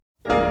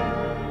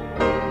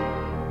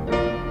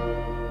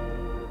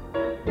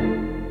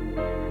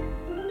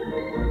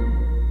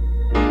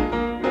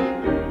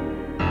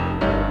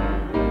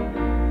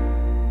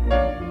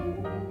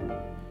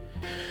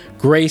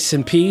Grace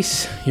and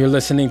peace. You're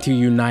listening to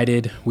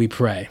United We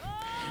Pray.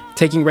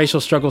 Taking racial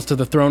struggles to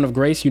the throne of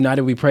grace,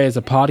 United We Pray is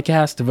a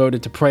podcast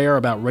devoted to prayer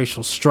about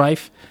racial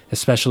strife,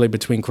 especially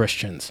between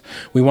Christians.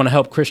 We want to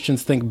help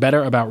Christians think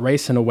better about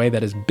race in a way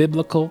that is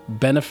biblical,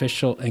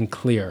 beneficial, and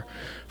clear.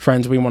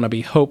 Friends, we want to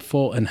be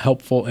hopeful and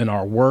helpful in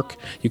our work.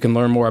 You can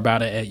learn more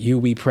about it at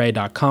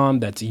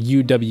uwepray.com. That's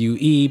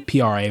uwepray.com,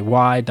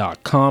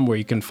 where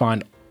you can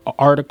find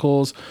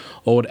articles,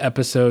 old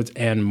episodes,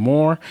 and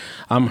more.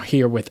 I'm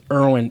here with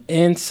Erwin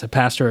Ince, a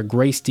pastor at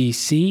Grace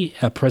DC,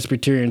 a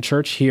Presbyterian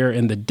church here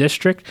in the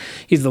district.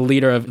 He's the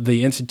leader of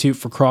the Institute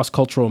for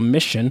Cross-Cultural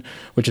Mission,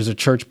 which is a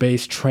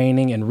church-based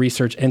training and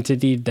research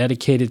entity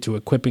dedicated to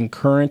equipping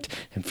current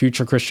and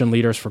future Christian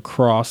leaders for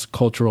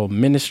cross-cultural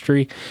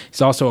ministry.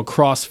 He's also a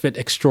CrossFit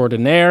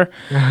extraordinaire.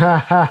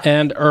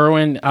 And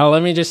Erwin,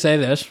 let me just say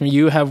this.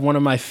 You have one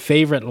of my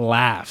favorite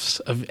laughs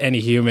of any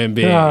human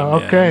being.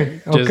 Oh,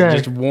 okay.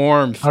 Just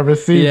warmth. I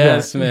received that.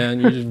 Yes, man.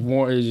 You just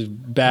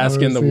bask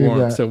in the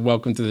warmth. That. So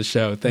welcome to the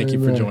show. Thank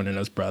you for joining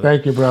us, brother.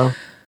 Thank you, bro.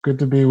 Good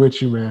to be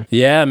with you, man.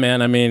 Yeah,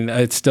 man. I mean,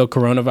 it's still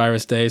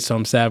coronavirus day, so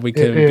I'm sad we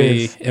couldn't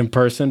be in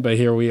person, but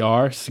here we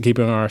are,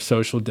 keeping our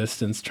social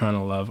distance, trying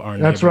to love our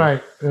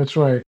neighbor. That's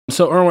right.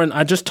 So, Erwin,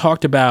 I just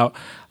talked about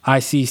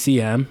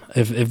ICCM,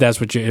 if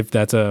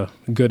that's a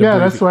good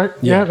that's right.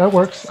 Yeah, that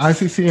works.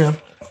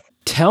 ICCM.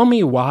 Tell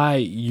me why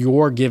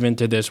you're given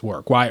to this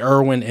work, why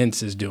Erwin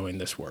Ince is doing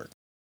this work.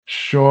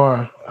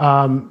 Sure.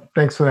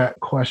 Thanks for that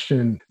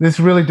question. This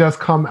really does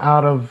come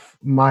out of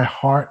my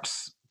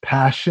heart's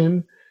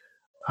passion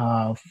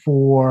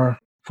for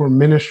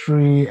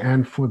ministry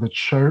and for the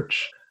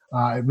church.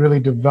 It really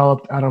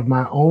developed out of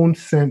my own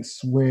sense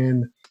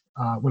when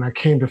I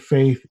came to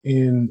faith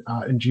in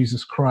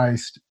Jesus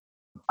Christ.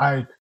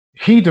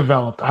 He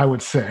developed, I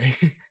would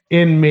say,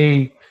 in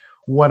me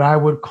what I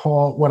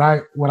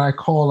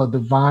call a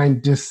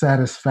divine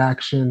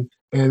dissatisfaction.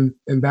 And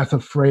that's a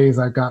phrase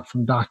I got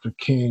from Dr.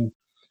 King,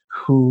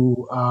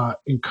 who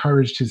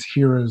encouraged his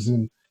hearers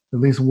in at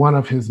least one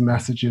of his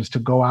messages to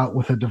go out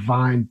with a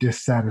divine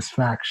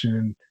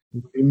dissatisfaction.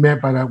 And he meant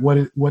by that,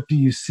 what do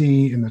you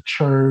see in the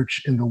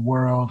church, in the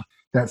world,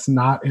 that's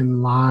not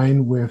in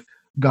line with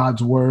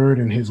God's word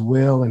and his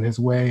will and his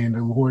way, and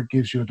the Lord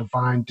gives you a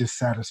divine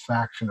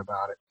dissatisfaction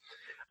about it.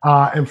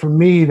 And for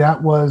me,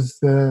 that was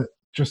the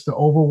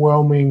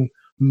overwhelming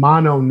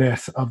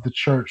mono-ness of the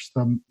church,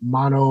 the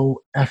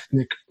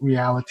mono-ethnic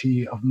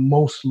reality of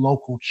most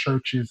local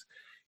churches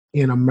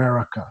in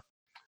America.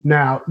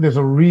 Now, there's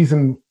a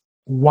reason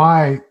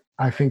why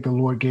I think the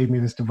Lord gave me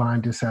this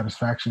divine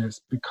dissatisfaction. It's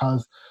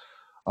because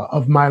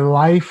of my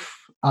life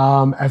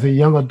as a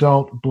young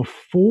adult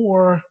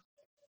before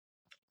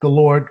the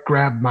Lord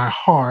grabbed my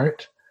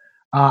heart.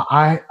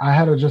 I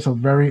had just a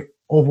very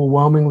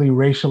overwhelmingly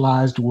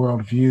racialized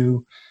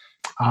worldview.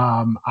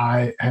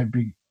 I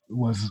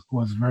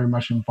was very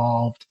much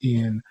involved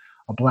in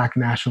a Black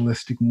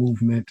nationalistic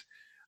movement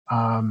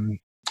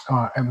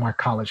at my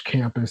college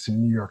campus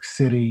in New York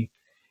City,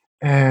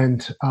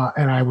 and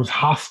I was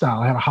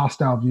hostile. I had a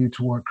hostile view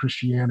toward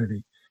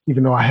Christianity,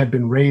 even though I had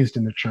been raised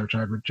in the church. I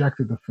had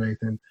rejected the faith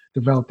and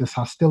developed this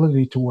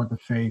hostility toward the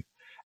faith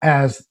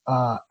as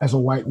a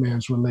white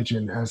man's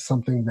religion, as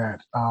something that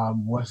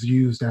was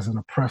used as an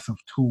oppressive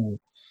tool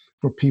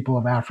for people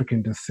of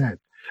African descent.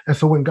 And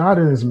so when God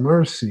in his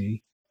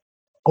mercy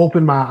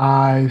opened my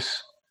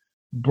eyes,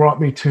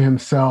 brought me to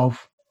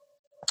himself,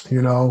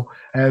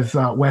 as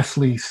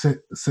Wesley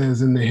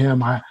says in the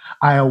hymn, I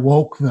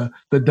awoke the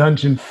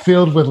dungeon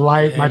filled with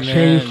light. Amen. My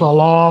chains fell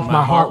off.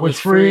 My heart was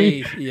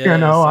free.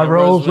 Yes. I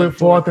rose, went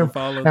forth and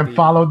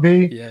followed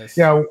thee. Yes.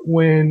 Yeah.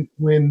 When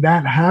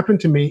that happened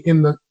to me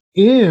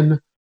in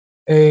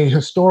a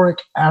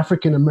historic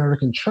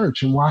African-American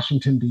church in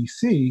Washington,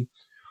 D.C.,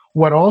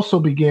 what also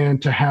began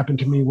to happen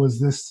to me was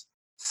this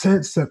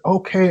sense that,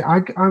 okay, I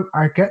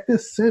get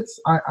this sense.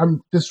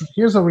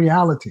 Here's a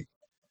reality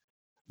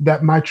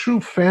that my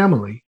true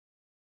family,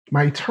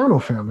 my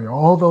eternal family, are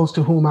all those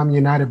to whom I'm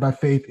united by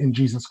faith in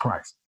Jesus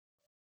Christ.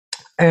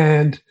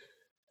 And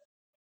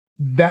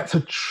that's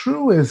a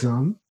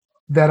truism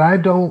that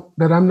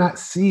I'm not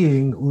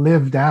seeing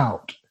lived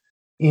out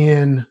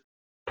in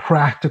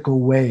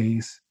practical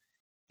ways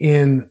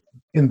in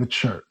the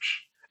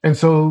church. And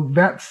so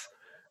that's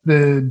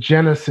the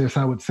genesis,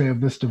 I would say,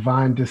 of this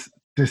divine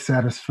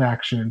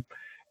dissatisfaction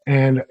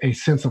and a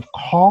sense of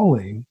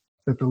calling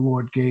that the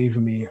Lord gave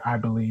me, I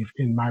believe,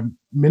 in my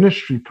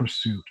ministry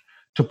pursuit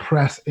to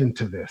press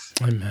into this.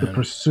 Amen. The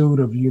pursuit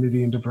of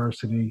unity and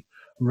diversity,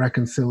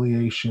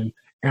 reconciliation.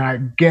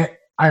 And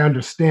I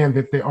understand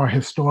that there are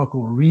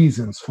historical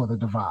reasons for the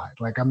divide.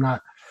 Like, I'm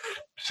not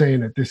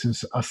saying that this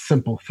is a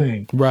simple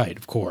thing. Right,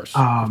 of course.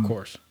 Of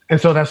course. And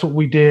so that's what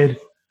we did.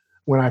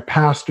 When I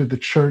pastored the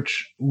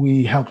church,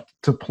 we helped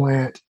to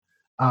plant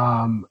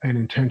an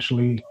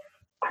intentionally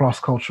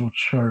cross-cultural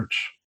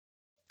church.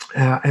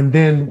 And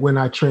then when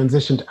I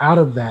transitioned out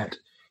of that,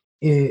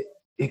 it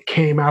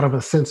came out of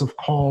a sense of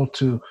call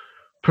to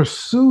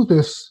pursue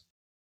this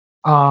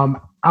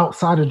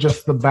outside of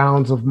just the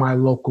bounds of my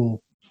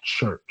local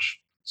church.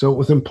 So it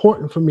was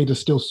important for me to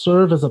still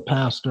serve as a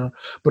pastor,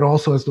 but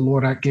also as the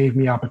Lord gave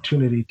me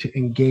opportunity to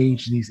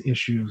engage these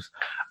issues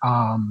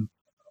um,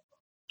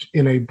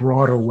 in a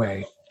broader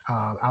way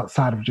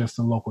outside of just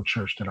the local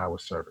church that I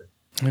was serving.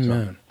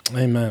 Amen.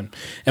 Amen.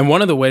 And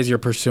one of the ways you're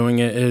pursuing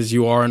it is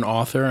you are an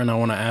author, and I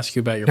want to ask you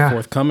about your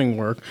forthcoming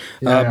work.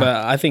 But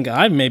I think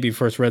I maybe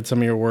first read some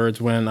of your words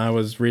when I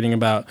was reading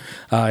about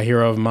a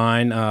hero of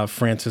mine,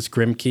 Francis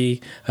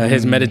Grimke,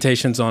 his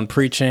meditations on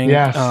preaching.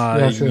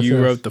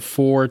 You wrote the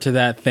foreword to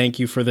that. Thank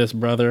you for this,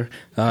 brother.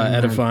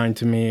 Edifying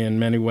to me in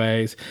many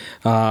ways.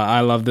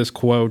 I love this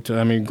quote.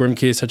 I mean,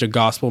 Grimke is such a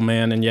gospel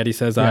man, and yet he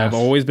says, I have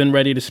always been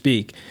ready to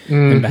speak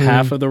in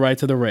behalf of the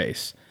rights of the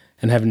race,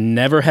 and have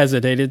never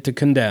hesitated to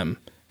condemn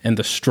in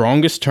the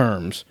strongest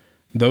terms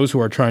those who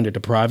are trying to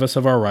deprive us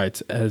of our rights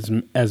as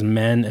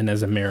men and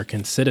as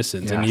American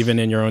citizens. Yes. And even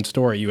in your own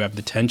story, you have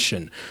the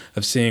tension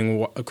of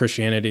seeing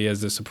Christianity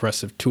as this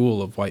oppressive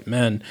tool of white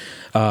men,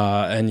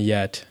 and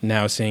yet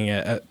now seeing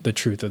the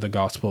truth of the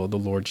gospel of the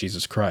Lord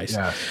Jesus Christ.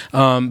 Yes.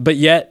 But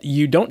yet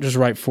you don't just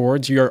write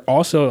forwards. You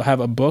also have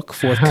a book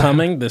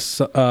forthcoming this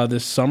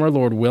summer,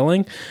 Lord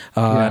willing.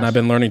 And I've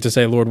been learning to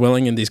say Lord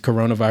willing in these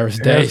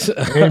coronavirus days.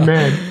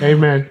 Amen.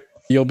 Amen.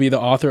 You'll be the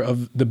author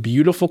of The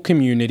Beautiful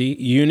Community,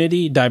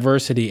 Unity,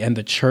 Diversity, and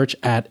the Church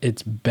at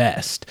its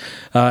Best.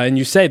 And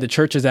you say the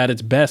church is at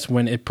its best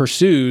when it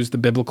pursues the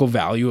biblical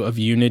value of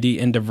unity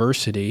and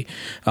diversity.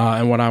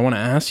 And what I want to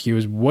ask you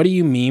is, what do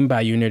you mean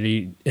by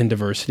unity and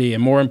diversity?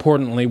 And more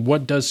importantly,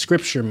 what does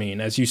Scripture mean?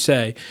 As you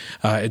say,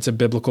 it's a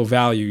biblical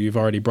value. You've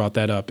already brought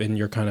that up in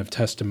your kind of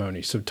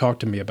testimony. So talk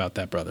to me about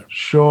that, brother.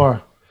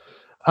 Sure.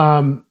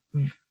 Well,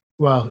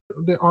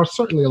 there are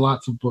certainly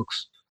lots of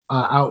books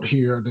out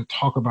here that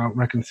talk about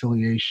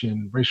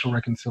reconciliation, racial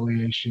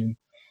reconciliation,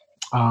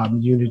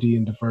 unity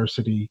and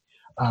diversity.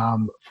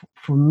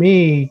 For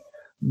me,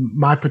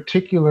 my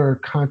particular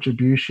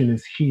contribution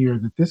is here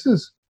that this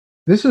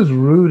is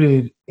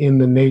rooted in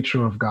the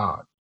nature of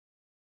God.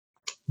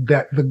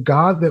 That the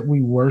God that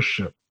we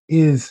worship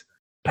is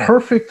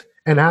perfect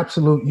and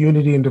absolute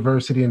unity and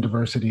diversity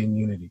and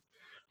unity,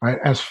 right?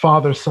 As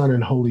Father, Son,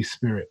 and Holy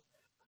Spirit.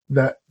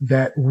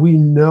 That we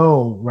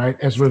know, right,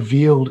 as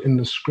revealed in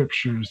the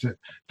scriptures,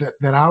 that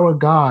our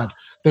God,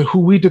 that who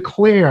we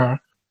declare,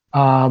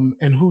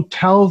 and who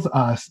tells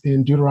us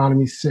in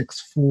Deuteronomy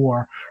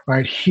 6:4,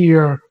 right,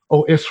 hear,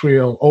 O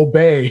Israel,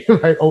 obey,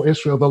 right, O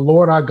Israel, the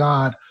Lord our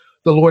God,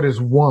 the Lord is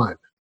one,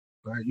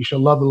 right? You shall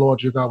love the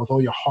Lord your God with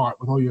all your heart,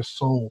 with all your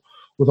soul,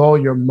 with all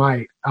your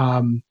might,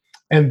 and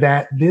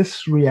that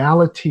this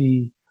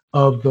reality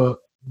of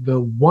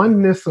the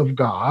oneness of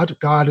God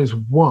is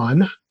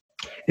one,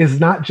 is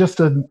not just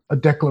a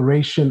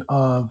declaration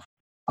of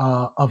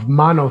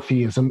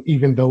monotheism,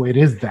 even though it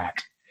is that.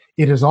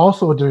 It is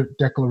also a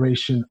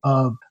declaration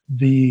of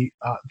the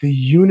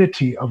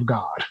unity of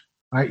God,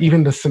 right?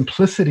 Even the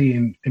simplicity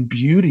and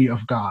beauty of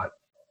God.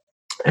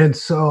 And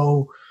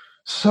so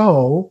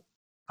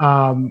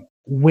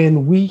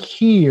when we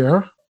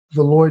hear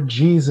the Lord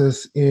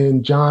Jesus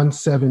in John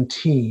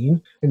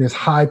 17, in his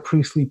high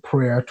priestly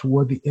prayer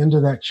toward the end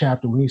of that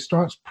chapter, when he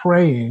starts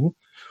praying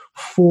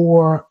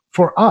for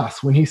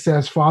us, when he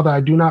says, Father,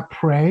 I do not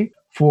pray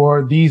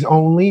for these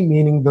only,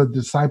 meaning the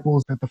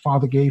disciples that the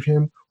Father gave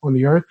him on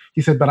the earth.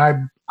 He said, but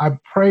I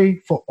pray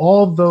for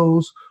all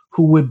those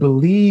who would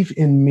believe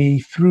in me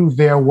through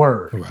their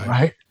word,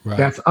 right?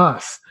 That's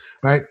us,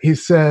 right? He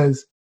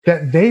says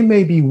that they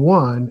may be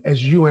one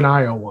as you and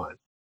I are one,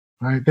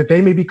 right? That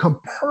they may become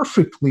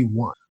perfectly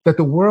one, that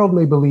the world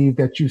may believe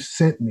that you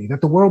sent me,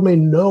 that the world may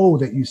know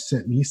that you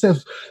sent me. He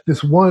says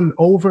this one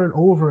over and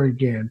over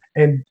again.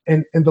 And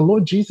the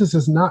Lord Jesus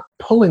is not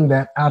pulling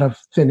that out of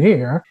thin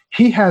air.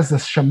 He has the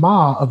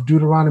Shema of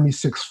Deuteronomy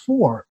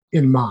 6:4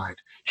 in mind.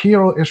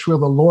 Hear, O Israel,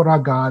 the Lord our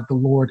God, the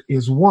Lord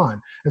is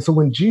one. And so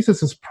when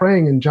Jesus is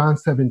praying in John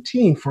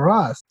 17 for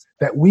us,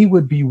 that we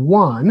would be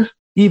one,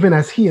 even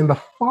as he and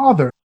the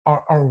Father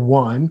are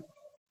one,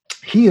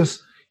 he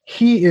is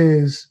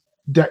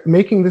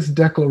making this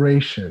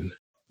declaration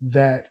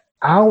that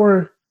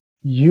our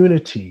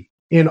unity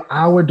in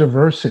our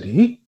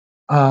diversity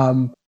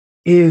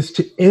is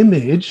to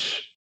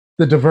image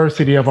the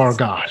diversity of our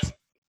God.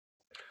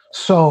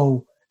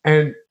 So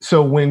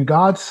when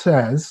God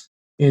says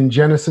in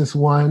Genesis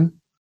 1,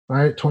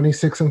 right,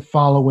 26 and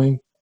following,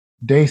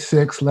 day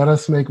 6, let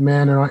us make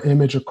man in our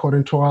image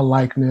according to our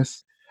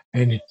likeness.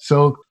 And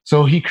so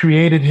he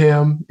created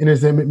him in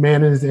his image,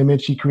 man in his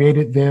image. He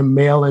created them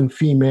male and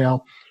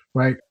female,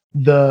 right?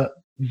 The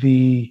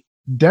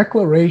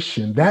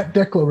declaration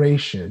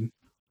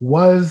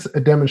was a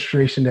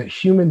demonstration that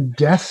human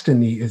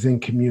destiny is in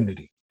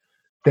community,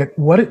 that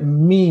what it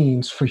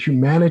means for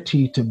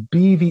humanity to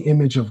be the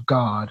image of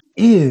God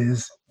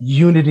is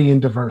unity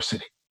and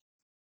diversity.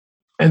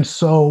 And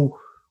so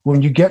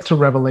when you get to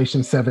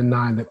Revelation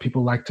 7:9 that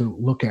people like to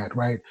look at,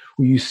 right,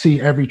 where you see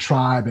every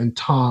tribe and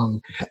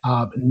tongue,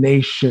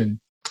 nation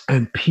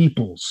and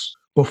peoples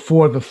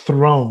before the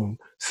throne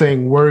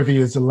saying, worthy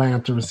is the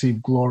Lamb to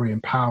receive glory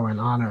and power and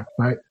honor,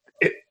 right?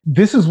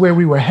 This is where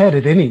we were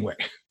headed anyway,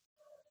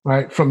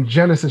 right? From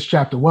Genesis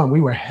chapter 1,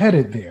 we were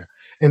headed there.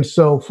 And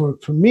so for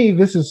me,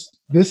 this is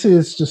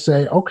to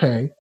say,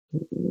 okay,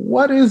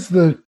 what is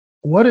the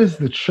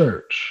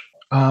church?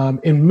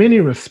 In many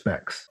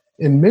respects,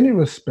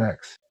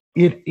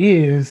 it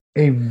is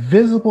a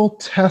visible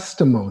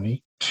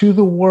testimony to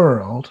the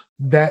world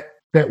that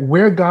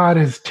where God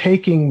is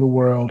taking the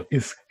world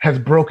has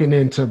broken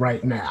into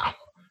right now,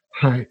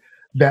 right?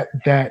 That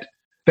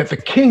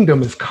the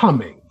kingdom is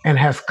coming and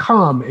has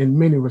come in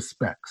many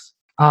respects.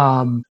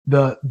 Peter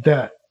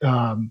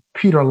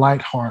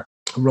Leithart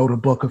wrote a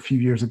book a few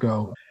years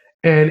ago,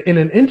 and in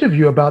an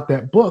interview about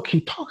that book,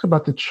 he talks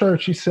about the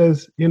church. He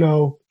says,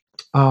 the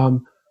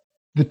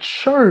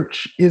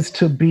church is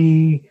to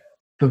be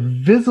the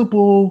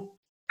visible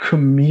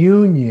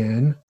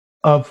communion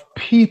of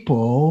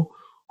people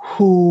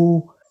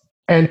who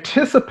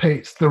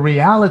anticipates the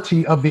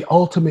reality of the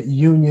ultimate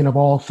union of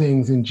all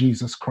things in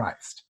Jesus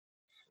Christ.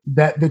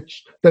 That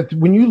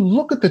when you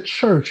look at the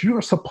church, you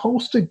are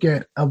supposed to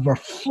get a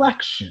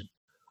reflection,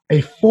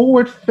 a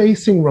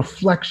forward-facing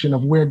reflection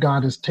of where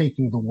God is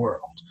taking the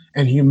world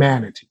and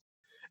humanity.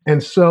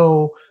 And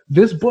so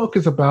this book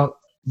is about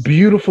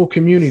beautiful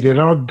community, that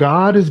our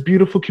God is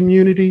beautiful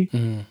community,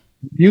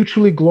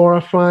 mutually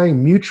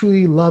glorifying,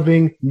 mutually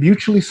loving,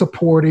 mutually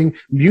supporting,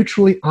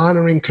 mutually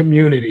honoring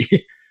community,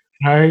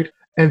 right?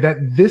 And that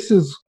this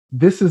is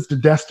the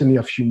destiny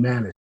of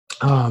humanity.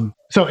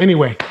 So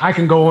anyway, I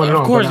can go on and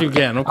on. Of course you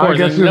can. Of course.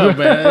 No,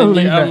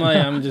 man.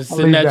 I'm just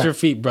sitting at your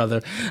feet,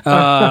 brother.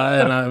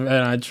 And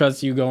I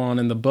trust you go on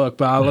in the book.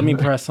 But let me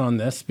press on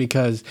this,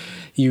 because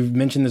you've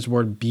mentioned this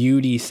word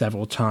beauty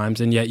several times,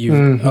 and yet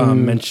you've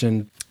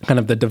mentioned kind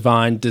of the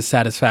divine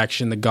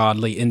dissatisfaction, the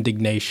godly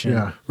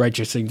indignation,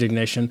 righteous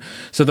indignation.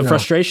 So the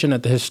frustration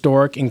at the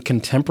historic and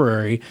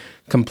contemporary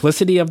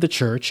complicity of the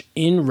church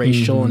in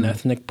racial and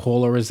ethnic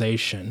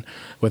polarization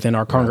within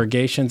our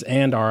congregations,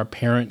 and our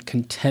apparent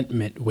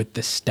contentment with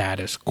the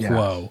status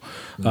quo.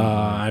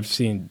 I've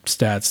seen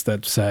stats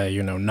that say,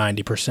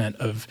 90%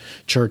 of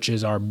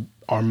churches are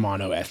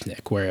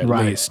mono-ethnic, where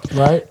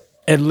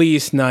at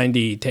least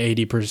 90 to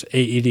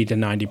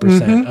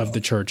 90% of the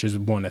church is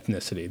one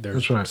ethnicity.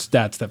 There's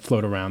stats that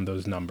float around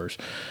those numbers.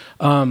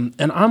 And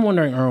I'm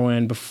wondering,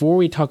 Erwin, before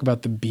we talk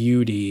about the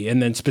beauty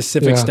and then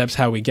specific steps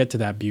how we get to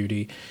that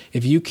beauty,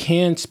 if you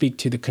can speak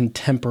to the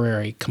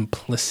contemporary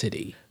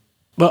complicity.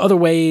 But other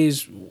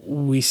ways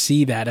we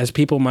see that, as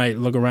people might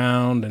look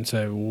around and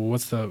say, well,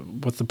 what's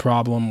the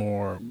problem,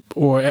 or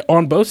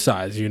on both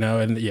sides,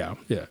 and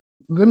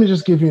Let me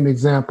just give you an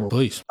example.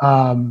 Please.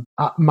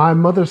 My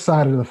mother's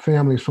side of the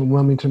family is from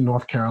Wilmington,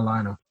 North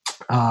Carolina.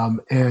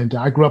 And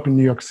I grew up in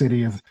New York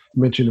City, as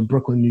mentioned, in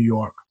Brooklyn, New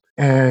York.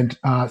 And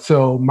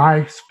so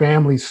my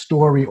family's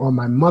story on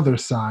my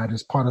mother's side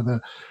is part of the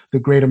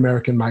Great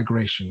American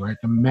Migration, right?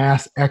 The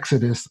mass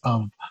exodus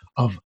of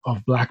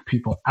Black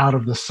people out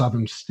of the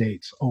southern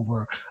states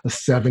over a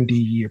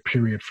 70-year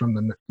period from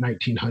the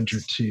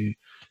 1900 to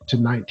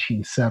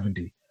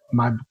 1970.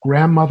 My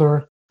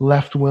grandmother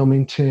left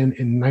Wilmington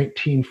in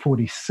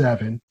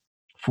 1947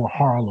 for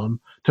Harlem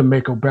to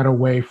make a better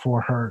way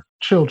for her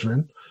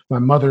children. My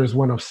mother is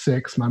one of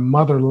six. My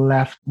mother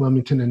left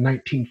Wilmington in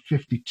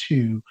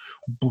 1952,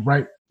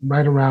 right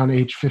around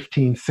age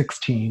 15,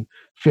 16,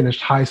 finished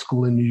high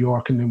school in New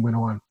York, and then went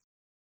on.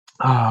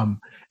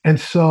 And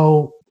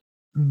so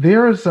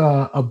there's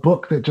a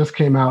book that just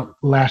came out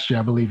last year,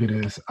 I believe it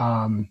is.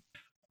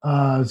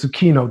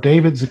 Zucchino,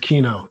 David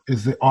Zucchino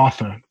is the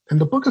author. And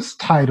the book is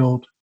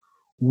titled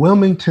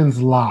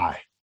Wilmington's Lie.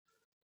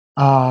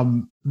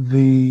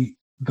 The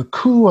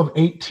coup of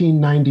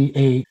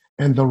 1898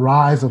 and the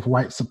rise of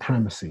white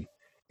supremacy.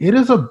 It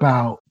is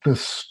about the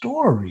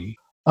story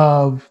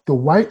of the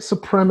white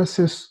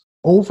supremacist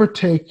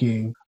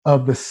overtaking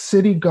of the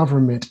city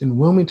government in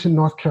Wilmington,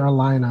 North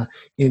Carolina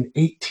in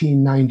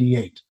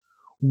 1898,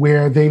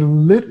 where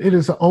it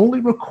is the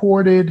only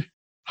recorded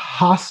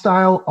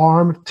hostile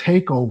armed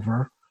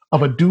takeover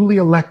of a duly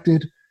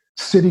elected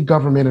city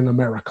government in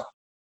America.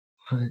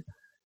 Right?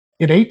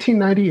 In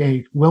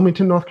 1898,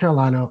 Wilmington, North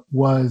Carolina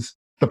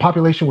the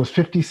population was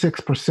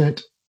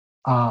 56%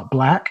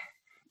 Black.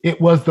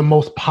 It was the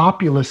most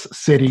populous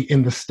city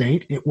in the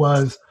state. It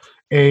was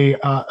a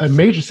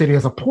major city,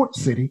 as a port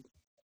city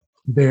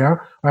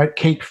there, right?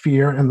 Cape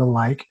Fear and the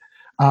like.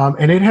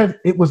 And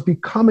it was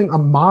becoming a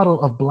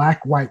model of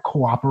Black-white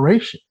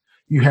cooperation.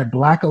 You had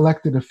Black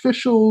elected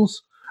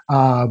officials.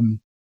 13,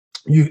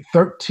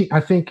 I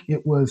think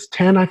it was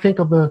 10,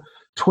 of the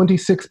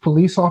 26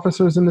 police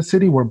officers in the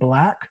city were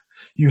Black.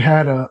 You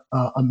had a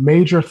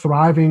major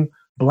thriving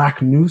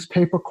Black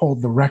newspaper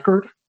called The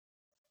Record.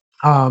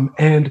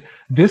 And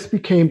this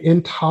became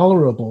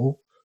intolerable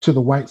to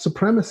the white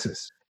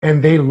supremacists.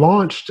 And they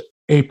launched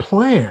a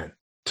plan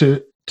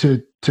to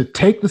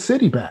take the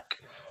city back.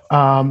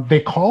 They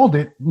called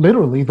it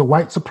literally the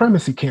White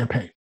Supremacy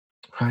Campaign.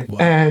 Right? Wow.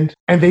 And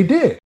they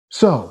did.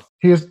 So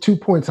here's 2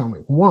 points on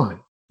it.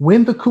 One,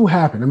 when the coup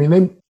happened, I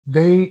mean,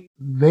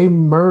 they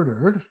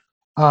murdered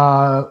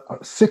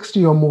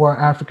 60 or more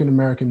African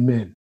American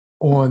men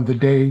on the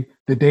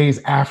days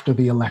after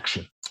the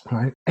election.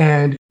 right?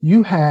 And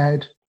you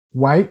had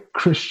white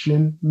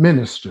Christian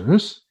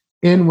ministers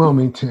in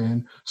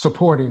Wilmington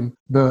supporting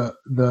the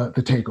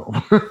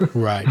takeover,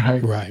 Right,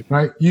 right? right.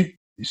 Right.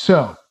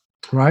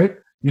 Right.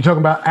 You're talking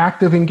about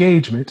active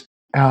engagement,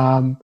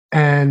 and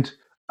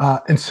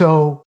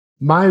so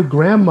my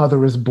grandmother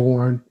was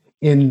born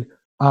in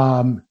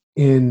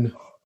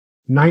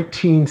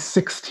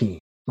 1916.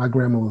 My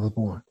grandmother was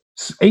born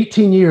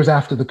 18 years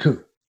after the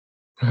coup,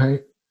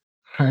 right?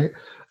 Right.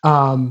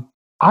 Um,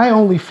 I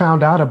only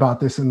found out about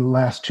this in the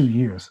last 2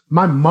 years.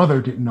 My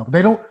mother didn't know.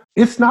 They don't,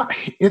 it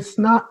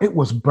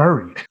was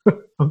buried,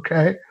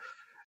 okay,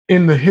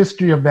 in the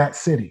history of that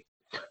city.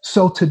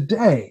 So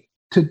today,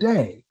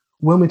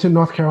 Wilmington,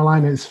 North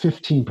Carolina is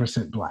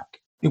 15% Black.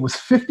 It was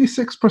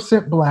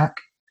 56% Black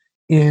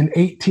in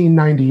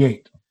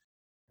 1898.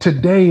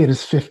 Today it is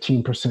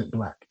 15%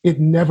 Black. It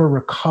never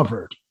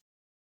recovered.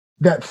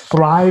 That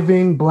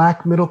thriving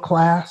Black middle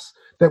class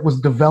that was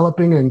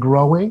developing and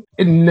growing,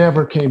 it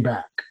never came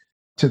back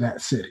to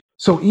that city.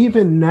 So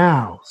even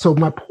now, so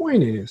my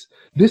point is,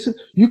 we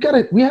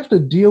have to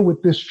deal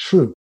with this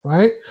truth,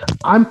 right?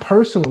 I'm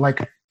personal,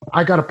 like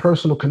I got a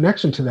personal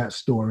connection to that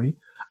story.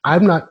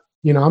 I'm not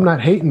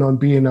hating on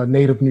being a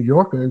native New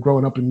Yorker and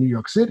growing up in New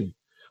York City,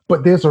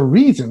 but there's a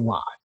reason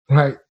why,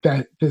 right?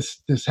 That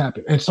this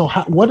happened. And so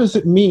what does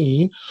it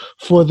mean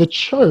for the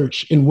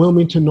church in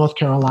Wilmington, North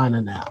Carolina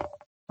now?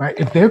 Right?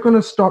 If they're going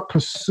to start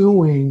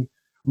pursuing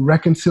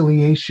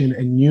reconciliation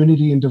and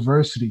unity and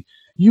diversity,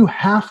 you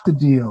have to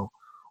deal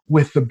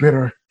with the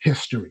bitter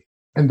history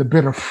and the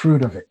bitter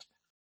fruit of it.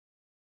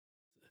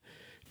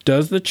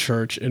 Does the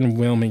church in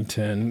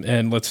Wilmington,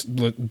 and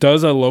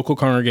does a local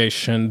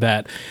congregation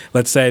that,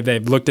 let's say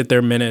they've looked at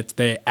their minutes,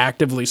 they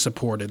actively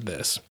supported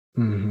this,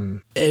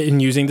 in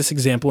using this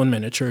example in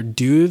miniature,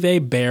 do they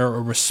bear a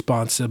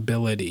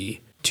responsibility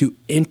to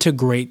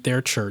integrate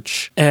their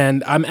church?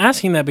 And I'm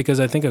asking that because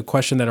I think a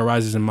question that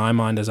arises in my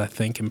mind as I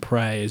think and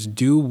pray is,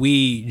 do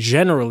we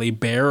generally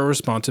bear a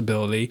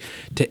responsibility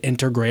to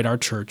integrate our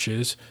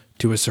churches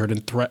to a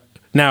certain threat?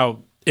 Now,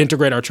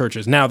 integrate our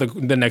churches. Now,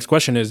 the next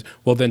question is,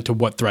 well, then to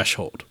what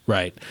threshold,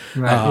 right?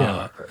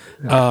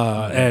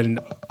 And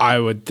I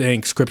would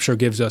think Scripture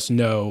gives us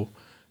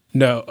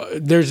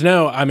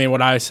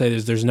what I say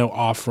is there's no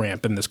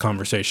off-ramp in this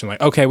conversation. Like,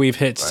 okay, we've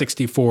hit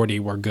 60-40,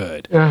 we're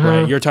good,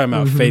 right? You're talking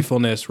about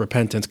faithfulness,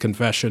 repentance,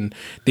 confession.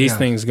 These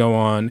things go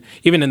on.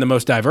 Even in the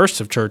most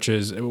diverse of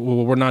churches,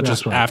 we're not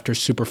just after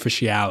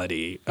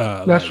superficiality.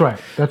 That's right.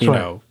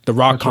 The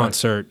rock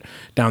concert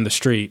down the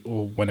street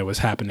when it was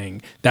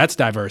happening, that's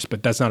diverse,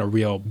 but that's not a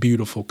real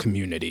beautiful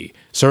community.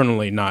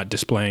 Certainly not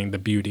displaying the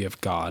beauty of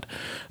God.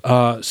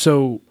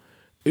 So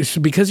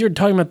because you're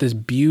talking about this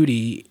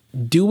beauty,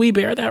 do we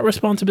bear that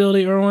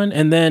responsibility, Erwin?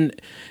 And then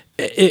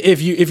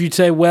if you'd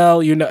say,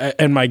 well,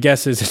 and my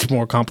guess is it's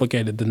more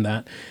complicated than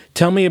that.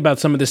 Tell me about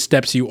some of the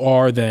steps you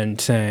are then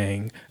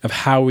saying of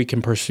how we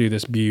can pursue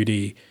this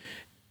beauty.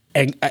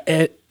 And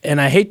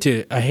I hate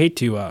to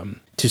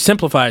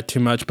simplify it too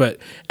much, but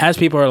as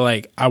people are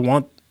like, I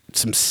want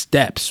some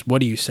steps, what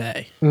do you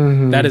say?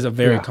 That is a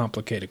very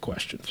complicated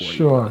question for you.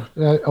 Sure,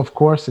 of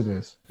course it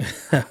is.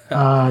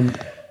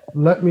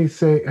 Let me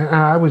say,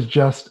 I was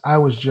just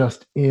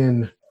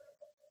in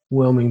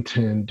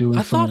Wilmington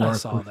doing some work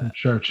with some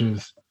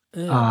churches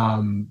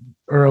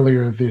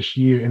earlier this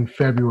year in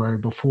February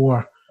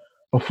before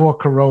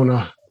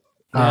Corona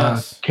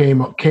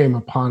came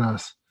upon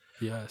us.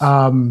 Yes.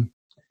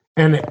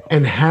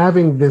 And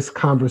having this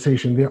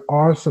conversation, there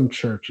are some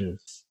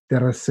churches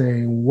that are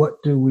saying,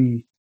 what do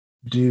we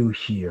do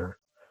here?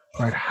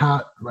 Right?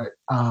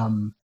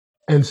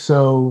 And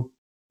so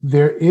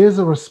there is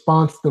a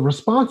response. The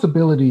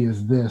responsibility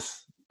is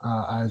this,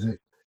 Isaac.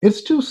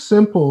 It's too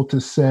simple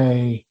to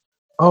say,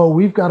 oh,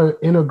 we've got an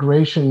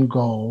integration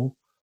goal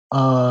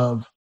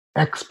of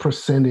X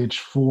percentage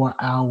for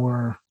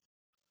our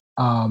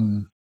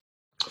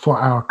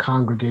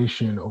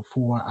congregation or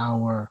for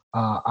our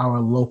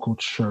local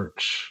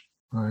church,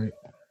 right?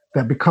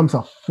 That becomes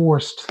a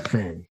forced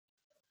thing.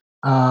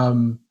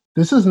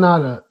 This is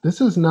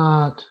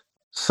not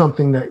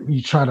something that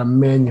you try to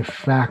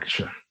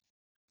manufacture.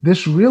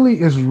 This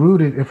really is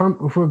rooted. If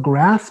we're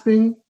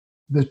grasping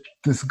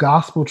this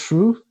gospel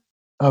truth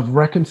of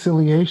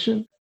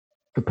reconciliation,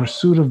 the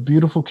pursuit of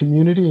beautiful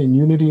community and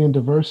unity and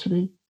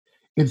diversity,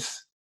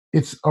 it's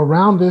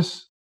around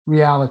this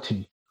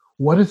reality.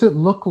 What does it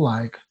look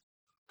like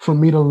for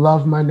me to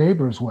love my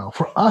neighbors well?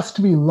 For us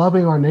to be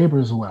loving our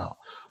neighbors well,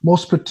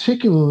 most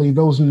particularly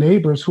those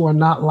neighbors who are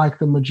not like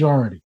the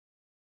majority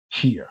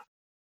here.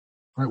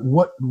 Right?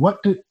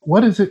 What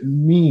does it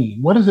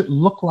mean? What does it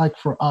look like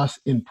for us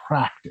in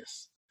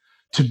practice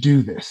to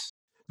do this?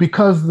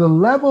 Because the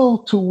level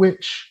to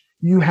which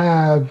you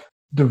have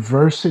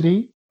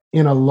diversity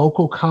in a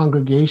local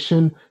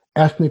congregation,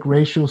 ethnic,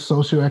 racial,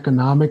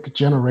 socioeconomic,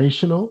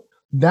 generational,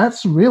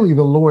 that's really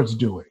the Lord's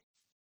doing,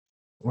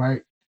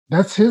 right?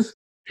 That's his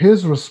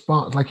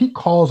response. Like he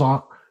calls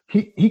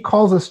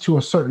us to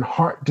a certain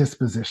heart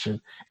disposition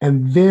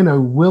and then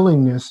a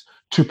willingness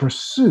to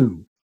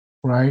pursue,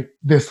 right,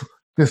 this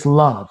this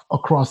love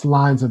across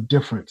lines of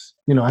difference.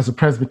 As a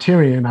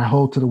Presbyterian, I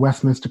hold to the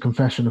Westminster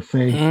Confession of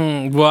Faith.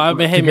 Well, I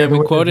mean, hey, man,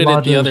 we quoted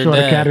it the other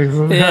day.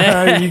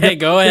 Yeah,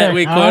 go ahead. Yeah,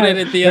 we quoted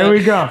it the other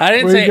day. There we go. I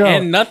didn't say,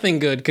 and nothing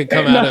good could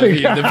come out of the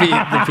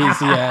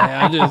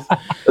PCA.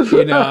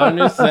 I'm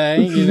just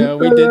saying,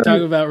 we did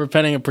talk about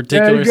repenting in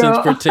particular since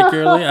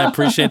particularly. I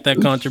appreciate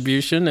that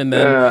contribution. And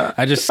then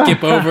I just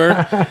skip over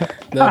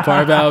the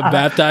part about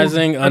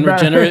baptizing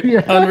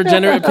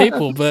unregenerate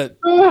people. But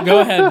go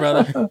ahead,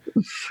 brother.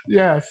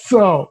 Yeah,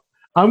 so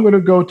I'm going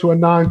to go to a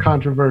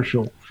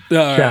non-controversial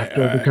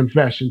chapter of the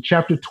Confession.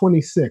 Chapter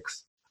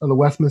 26 of the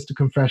Westminster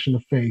Confession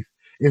of Faith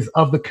is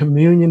of the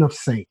communion of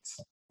saints,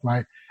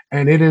 right?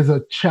 And it is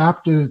a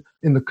chapter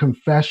in the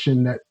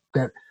Confession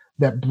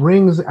that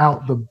brings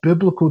out the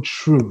biblical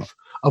truth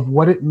of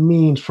what it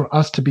means for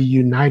us to be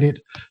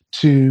united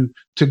to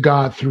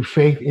God through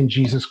faith in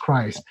Jesus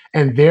Christ,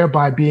 and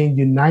thereby being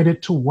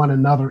united to one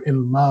another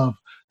in love,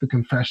 the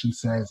Confession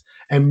says,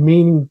 and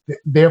meaning,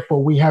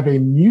 therefore, we have a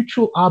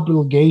mutual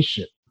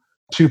obligation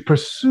to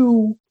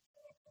pursue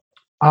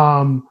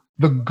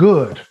the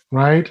good,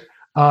 right?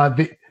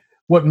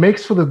 What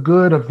makes for the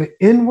good of the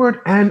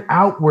inward and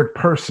outward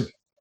person,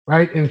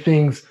 right? In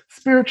things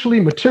spiritually,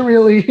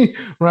 materially,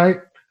 right?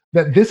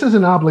 That this is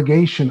an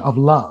obligation of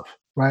love,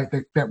 right?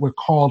 That we're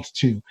called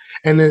to.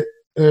 And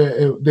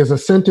there's a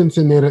sentence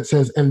in there that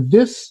says, and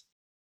this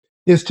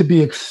is to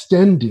be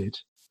extended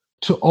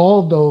to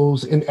all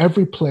those in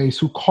every place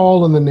who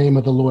call on the name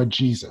of the Lord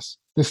Jesus.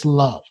 This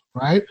love,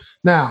 right?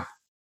 Now,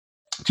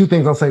 two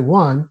things I'll say.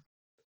 One,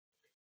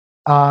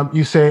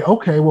 you say,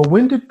 okay, well,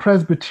 when did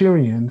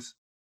Presbyterians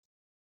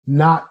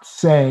not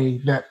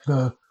say that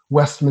the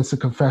Westminster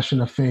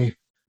Confession of Faith,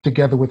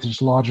 together with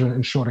its larger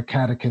and shorter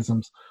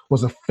catechisms,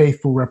 was a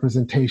faithful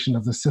representation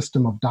of the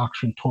system of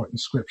doctrine taught in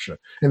Scripture?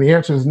 And the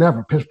answer is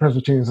never.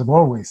 Presbyterians have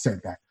always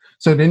said that.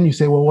 So then you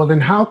say, well,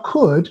 then how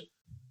could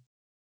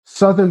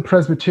Southern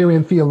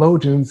Presbyterian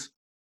theologians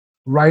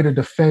write a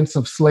defense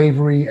of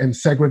slavery and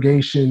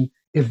segregation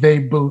if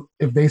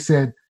they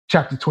said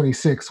chapter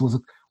 26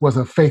 was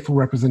a faithful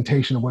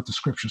representation of what the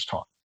Scriptures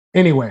taught?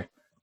 Anyway,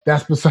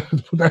 that's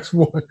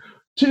one.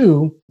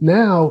 Two,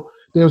 now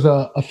there's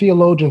a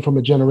theologian from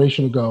a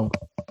generation ago.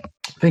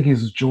 I think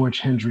he's George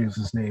Hendry is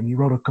his name. He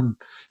wrote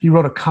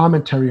a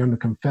commentary on the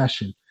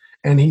Confession,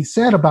 and he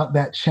said about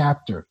that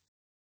chapter,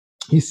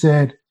 he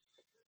said,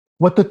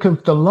 what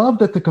the love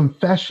that the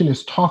Confession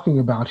is talking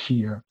about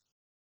here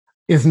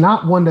is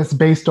not one that's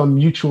based on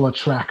mutual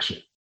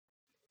attraction.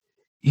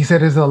 He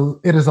said it is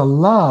a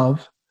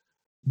love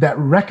that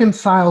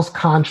reconciles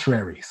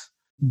contraries,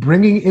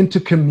 bringing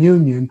into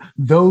communion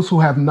those who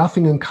have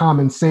nothing in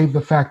common save the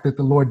fact that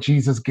the Lord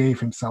Jesus gave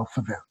himself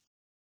for them,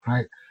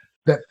 right?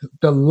 That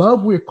the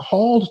love we're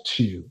called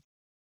to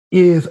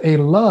is a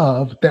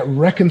love that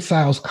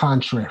reconciles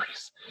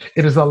contraries.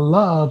 It is a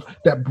love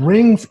that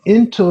brings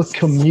into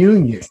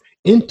communion,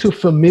 into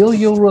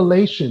familial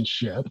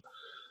relationship,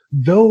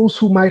 those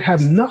who might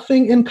have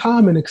nothing in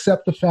common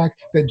except the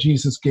fact that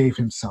Jesus gave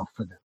himself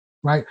for them,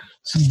 right?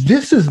 So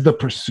this is the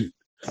pursuit.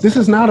 This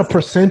is not a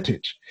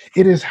percentage.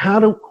 It is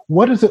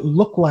what does it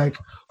look like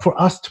for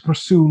us to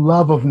pursue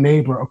love of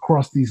neighbor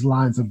across these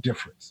lines of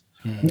difference?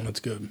 That's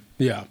good.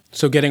 Yeah.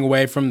 So getting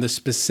away from the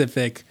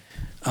specific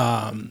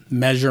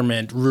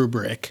measurement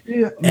rubric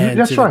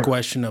and to the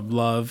question of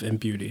love and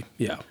beauty.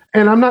 Yeah.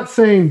 And I'm not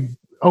saying,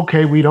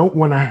 okay, we don't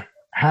want to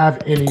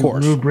have any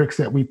rubrics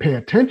that we pay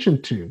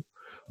attention to,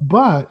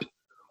 but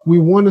we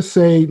want to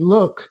say,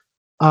 look,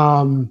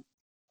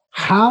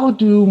 how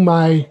do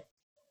my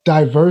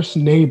diverse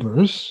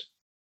neighbors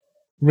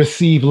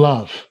receive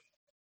love?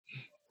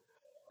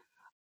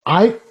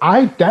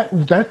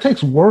 That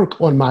takes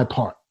work on my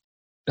part.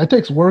 It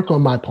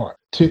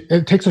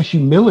takes a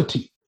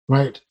humility,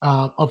 right,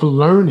 of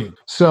learning.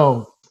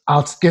 So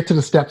I'll get to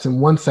the steps in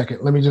 1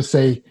 second. Let me just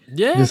say,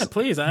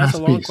 please. I asked a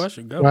long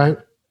question. Go. Right.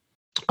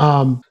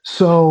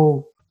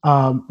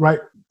 Right.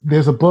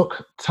 There's a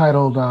book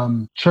titled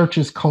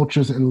Churches,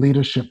 Cultures, and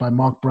Leadership by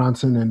Mark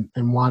Bronson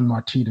and Juan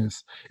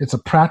Martinez. It's a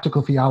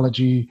practical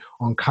theology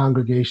on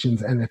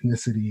congregations and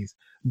ethnicities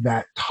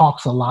that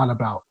talks a lot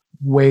about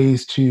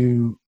ways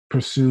to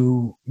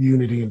pursue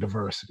unity and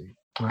diversity,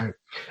 right?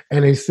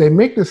 And they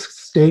make this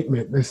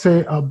statement. They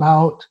say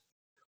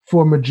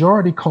for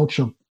majority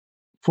culture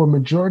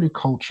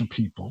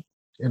people,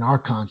 in our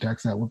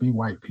context, that would be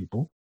white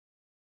people,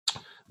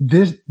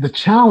 the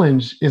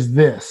challenge is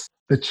this.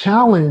 The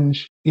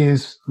challenge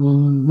is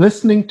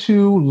listening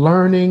to,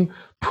 learning,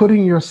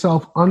 putting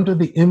yourself under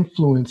the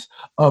influence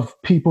of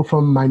people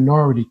from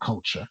minority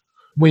culture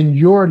when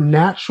your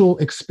natural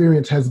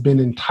experience has been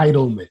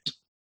entitlement.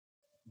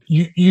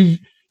 You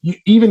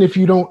even if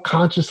you don't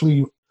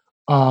consciously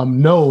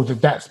know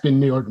that that's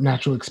been your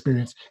natural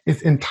experience,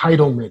 it's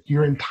entitlement.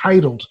 You're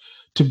entitled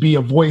to be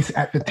a voice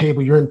at the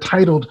table. You're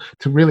entitled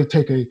to really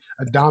take a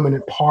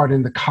dominant part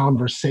in the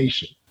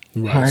conversation.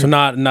 Right. So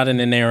not an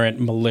inerrant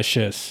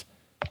malicious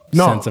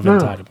sense of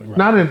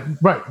entitlement.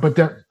 But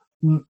that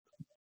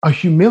a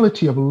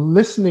humility of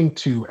listening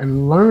to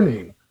and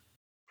learning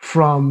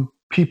from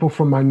people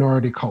from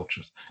minority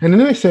cultures. And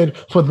then they said,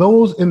 for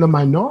those in the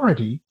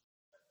minority,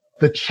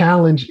 the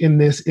challenge in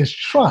this is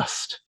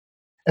trust,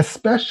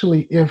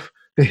 especially if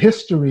the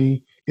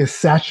history is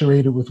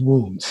saturated with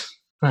wounds.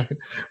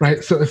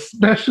 Right. So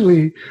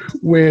especially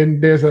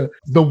when the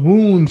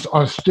wounds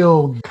are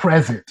still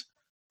present,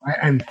 right,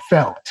 and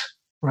felt,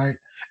 right.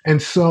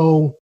 And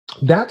so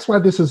that's why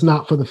this is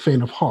not for the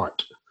faint of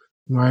heart,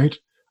 right.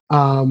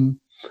 And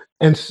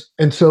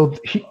so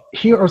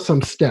here are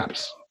some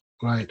steps,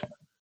 right.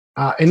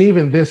 And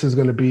even this is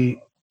going to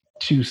be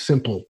too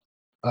simple.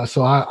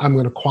 So I'm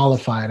going to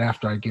qualify it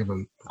after I give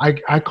them.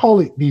 I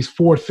call it these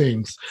 4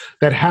 things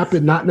that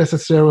happen not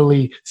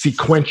necessarily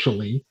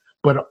sequentially,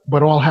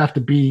 but all have to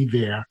be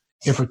there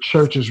if a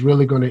church is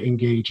really going to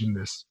engage in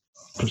this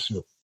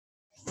pursuit.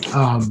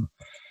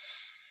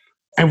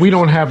 And we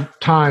don't have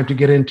time to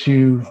get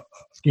into,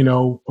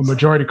 a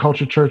majority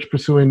culture church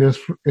pursuing this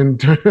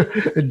and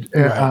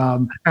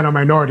a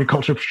minority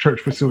culture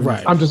church pursuing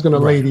this. I'm just going to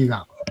lay these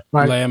out.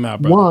 Right. Lay them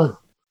out, brother.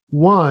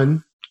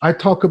 One, I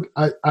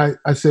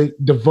say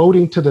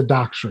devoting to the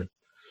doctrine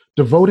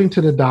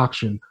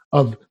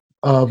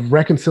of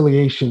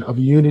reconciliation, of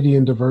unity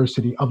and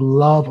diversity, of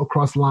love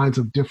across lines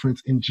of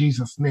difference in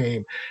Jesus'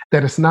 name,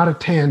 that it's not a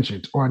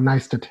tangent or a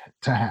nice to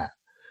have.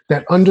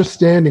 That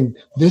understanding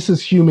this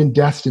is human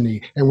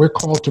destiny and we're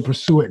called to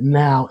pursue it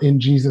now in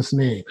Jesus'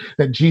 name.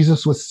 That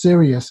Jesus was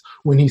serious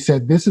when he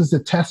said, this is the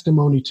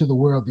testimony to the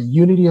world. The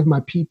unity of my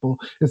people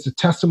is the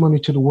testimony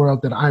to the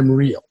world that I'm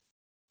real,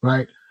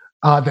 right?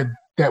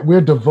 That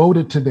we're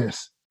devoted to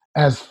this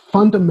as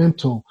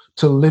fundamental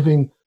to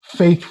living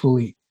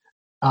faithfully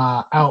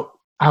out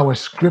our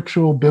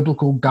scriptural,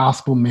 biblical,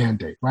 gospel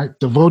mandate, right?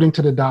 Devoting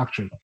to the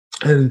doctrine.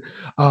 And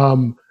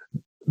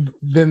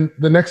then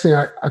the next thing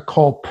I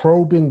call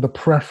probing the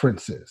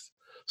preferences.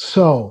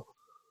 So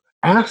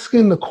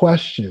asking the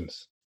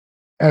questions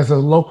as a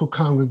local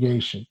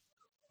congregation,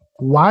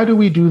 why do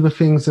we do the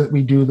things that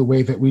we do the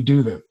way that we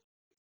do them?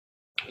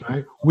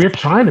 Right? We're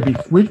trying to be,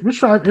 we're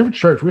striving, every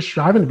church, we're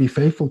striving to be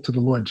faithful to the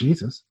Lord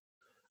Jesus.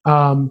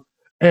 And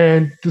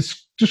the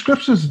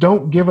scriptures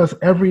don't give us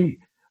every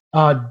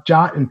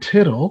jot and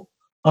tittle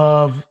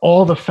of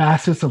all the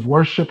facets of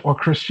worship or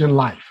Christian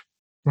life,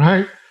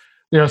 right?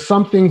 There are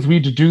some things we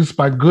deduce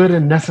by good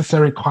and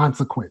necessary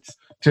consequence,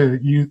 to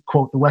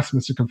quote the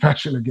Westminster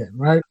Confession again,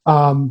 right?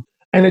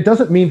 And it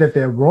doesn't mean that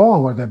they're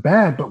wrong or they're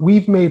bad, but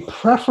we've made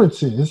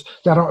preferences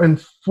that are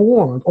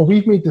informed, or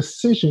we've made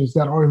decisions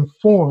that are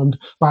informed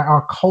by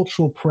our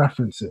cultural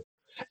preferences.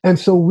 And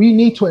so we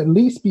need to at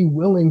least be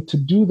willing to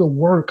do the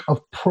work of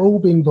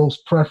probing those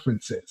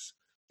preferences,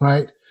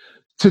 right?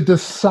 To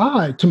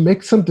decide, to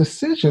make some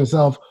decisions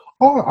of,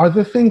 are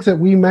there things that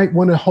we might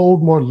want to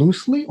hold more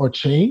loosely or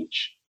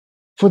change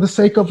for the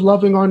sake of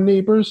loving our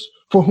neighbors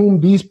for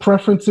whom these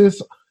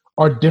preferences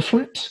are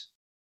different,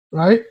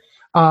 right?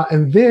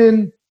 And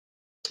then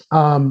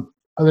the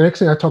next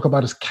thing I talk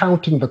about is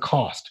counting the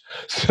cost.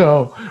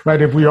 So,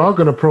 right, if we are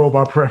going to probe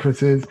our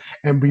preferences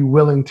and be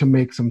willing to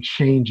make some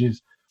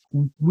changes,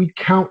 we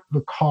count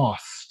the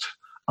cost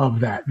of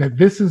that. That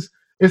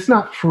it's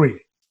not free,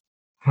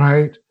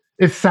 right?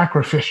 It's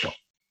sacrificial,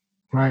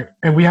 right?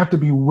 And we have to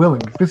be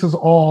willing. This is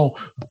all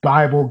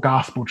Bible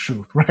gospel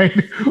truth,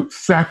 right?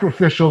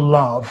 Sacrificial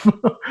love,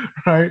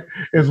 right,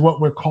 is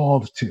what we're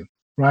called to,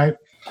 right?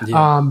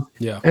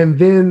 Yeah. And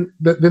then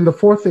the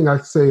 4th thing I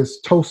say is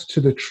toast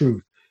to the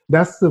truth.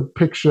 That's the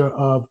picture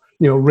of,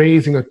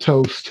 raising a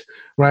toast,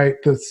 right?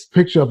 This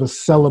picture of a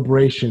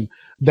celebration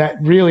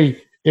that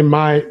really, in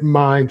my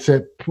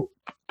mindset,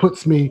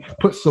 puts the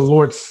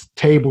Lord's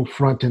table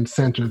front and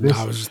center.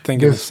 I was just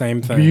thinking the same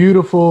thing.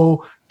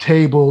 Beautiful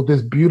table,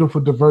 this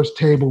beautiful diverse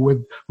table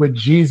with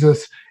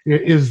Jesus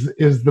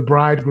is the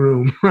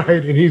bridegroom,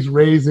 right? And he's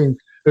raising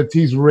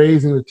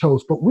the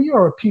toast. But we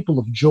are a people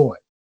of joy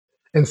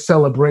and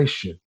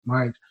celebration,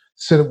 right?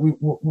 So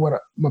that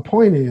my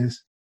point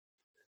is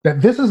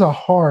that this is a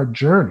hard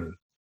journey.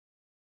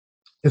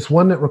 It's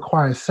one that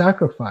requires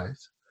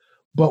sacrifice,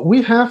 but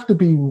we have to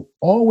be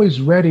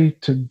always ready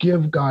to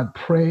give God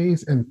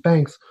praise and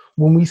thanks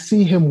when we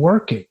see him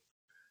working.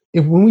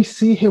 When we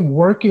see him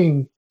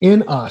working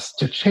in us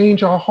to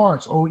change our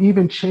hearts or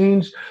even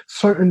change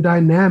certain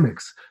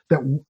dynamics,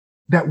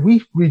 that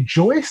we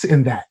rejoice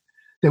in that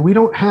we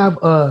don't have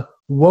a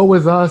woe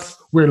is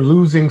us, we're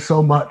losing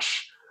so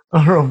much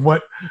of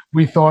what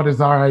we thought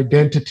is our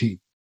identity,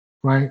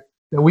 right?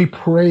 That we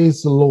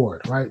praise the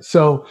Lord, right?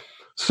 So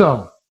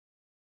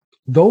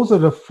those are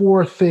the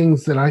 4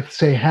 things that I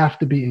say have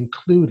to be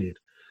included.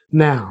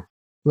 Now,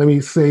 let me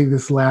say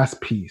this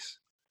last piece.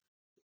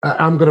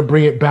 I'm going to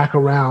bring it back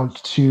around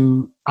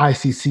to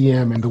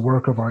ICCM and the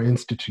work of our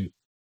institute,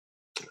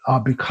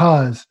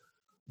 because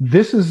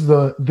this is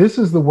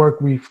the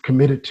work we've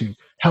committed to,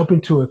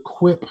 helping to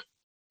equip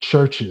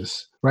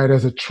churches, right,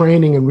 as a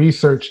training and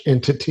research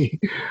entity,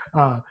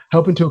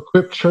 helping to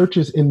equip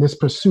churches in this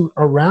pursuit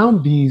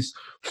around these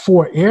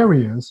 4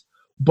 areas,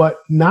 but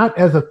not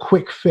as a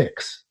quick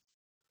fix.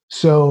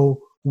 So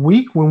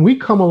when we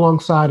come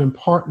alongside and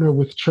partner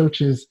with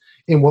churches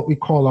in what we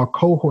call our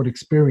cohort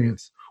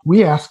experience,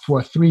 we asked for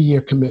a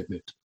 3-year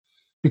commitment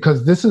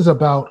because this is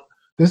about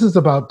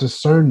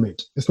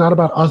discernment. It's not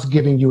about us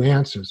giving you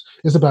answers.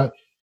 It's about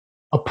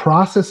a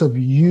process of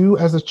you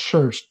as a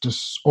church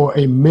or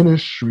a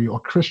ministry or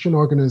Christian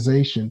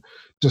organization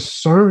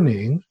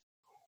discerning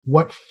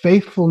what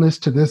faithfulness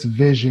to this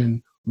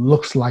vision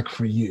looks like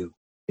for you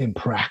in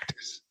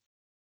practice.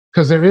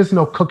 Because there is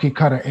no cookie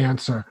cutter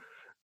answer.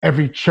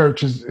 Every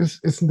church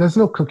there's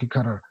no cookie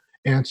cutter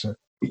answer.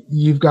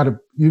 You've got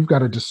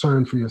to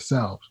discern for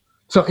yourselves.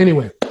 So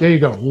anyway, there you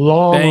go.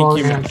 Long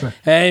answer.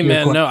 Hey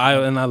man, no,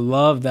 I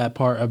love that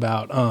part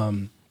about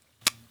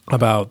I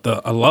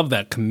love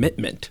that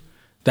commitment.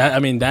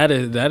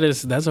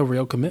 That's a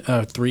real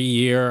commitment. 3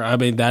 year. I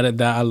mean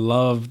that I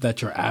love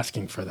that you're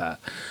asking for that,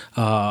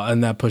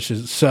 and that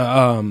pushes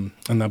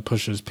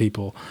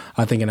people,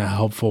 I think, in a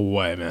helpful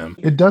way, man.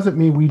 It doesn't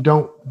mean we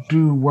don't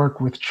do work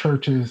with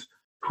churches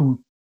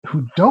who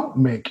don't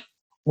make,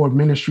 or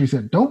ministries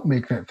that don't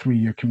make that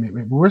 3-year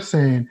commitment. But we're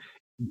saying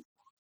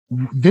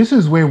this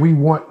is where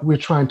we're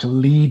trying to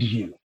lead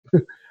you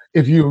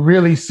if you're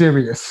really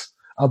serious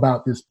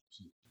about this.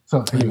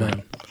 So anyway.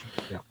 Amen.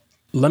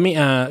 Let me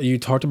you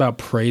talked about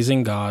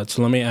praising God,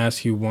 so let me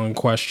ask you one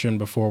question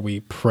before we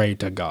pray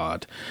to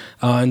God.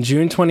 In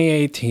June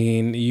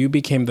 2018, you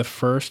became the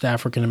first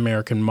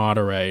African-American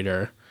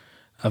moderator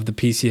of the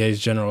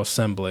PCA's General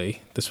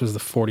Assembly. This was the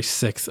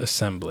 46th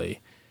Assembly,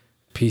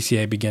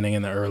 PCA beginning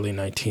in the early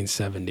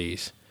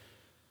 1970s.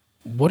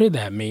 What did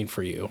that mean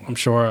for you? I'm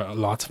sure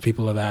lots of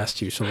people have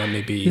asked you, so let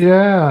me be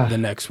the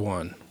next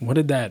one. What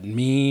did that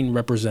mean,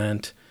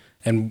 represent,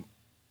 and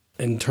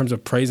in terms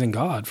of praising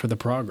God for the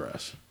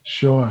progress?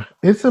 Sure.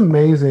 It's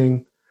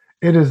amazing.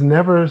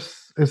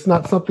 It's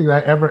not something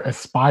that I ever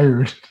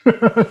aspired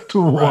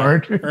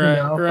toward.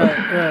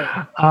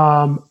 Right.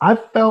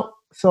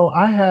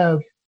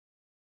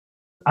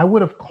 I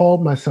would have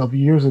called myself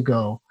years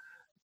ago.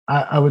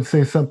 I would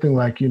say something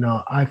like,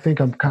 I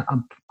think I'm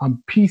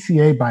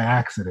PCA by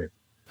accident.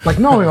 Like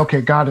knowing,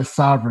 okay, God is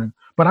sovereign,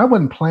 but I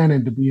wasn't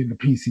planning to be in the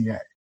PCA,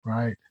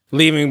 right?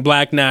 Leaving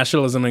black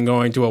nationalism and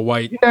going to a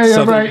white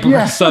Southern right.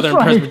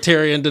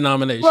 Presbyterian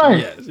denomination.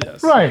 Right.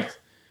 Yes. Right.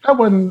 That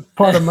wasn't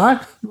part of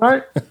my,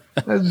 right?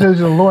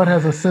 The Lord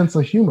has a sense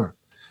of humor.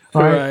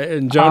 Right.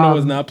 And Jonah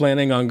was not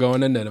planning on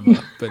going to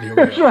Nineveh, but here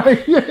we are.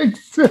 Right. Yeah,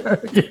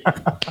 exactly.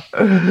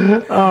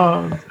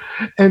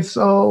 And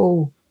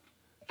so,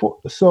 but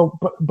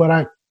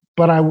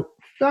I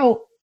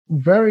felt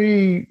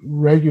very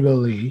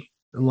regularly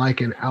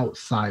like an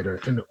outsider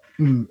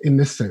in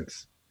this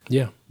sense.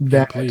 Yeah.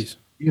 Please.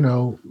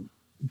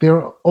 There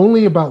are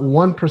only about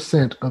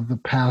 1% of the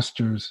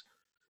pastors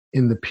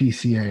in the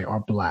PCA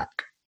are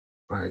black,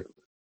 right?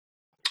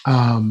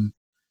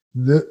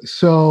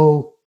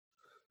 So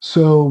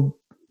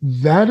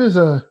that is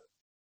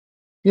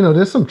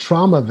there's some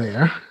trauma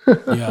there.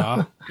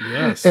 Yeah.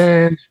 Yes.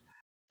 And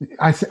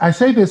I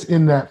say this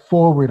in that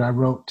foreword I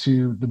wrote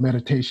to the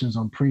Meditations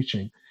on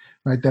Preaching,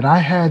 right? That I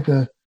had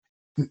the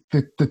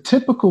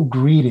typical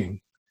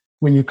greeting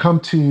when you come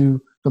to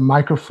the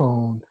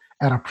microphone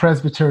at a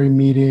presbytery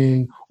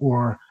meeting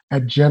or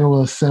at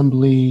General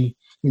Assembly,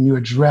 when you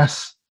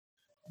address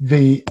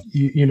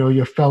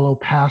your fellow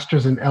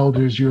pastors and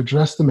elders, you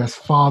address them as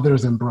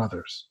fathers and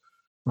brothers,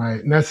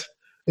 right? And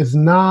it's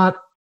not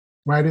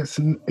right. It's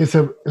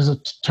a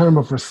term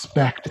of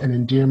respect and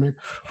endearment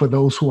for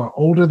those who are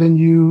older than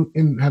you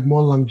and have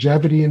more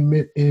longevity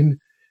in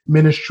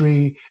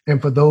ministry,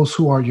 and for those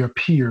who are your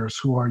peers,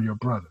 who are your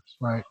brothers,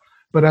 right?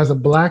 But as a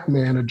black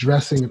man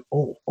addressing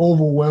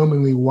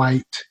overwhelmingly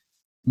white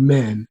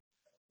men,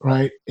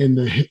 right, in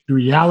the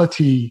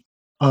reality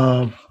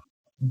of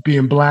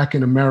being black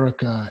in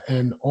America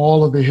and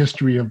all of the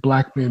history of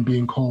black men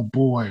being called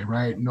boy,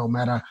 right? No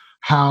matter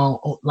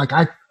how, like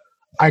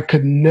I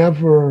could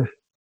never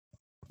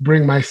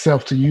bring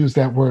myself to use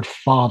that word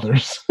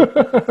fathers,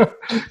 there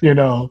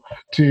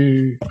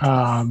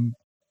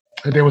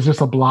was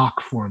just a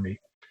block for me.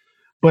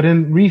 But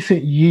in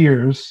recent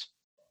years,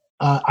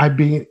 I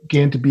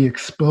began to be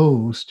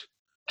exposed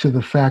to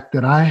the fact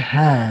that I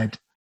had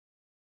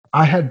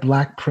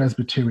black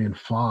Presbyterian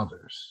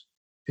fathers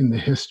in the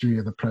history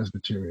of the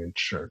Presbyterian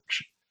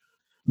Church.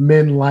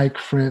 Men like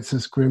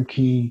Francis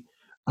Grimke,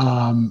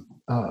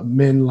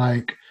 men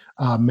like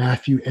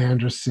Matthew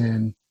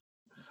Anderson,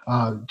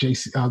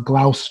 J.C.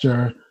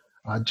 Gloucester,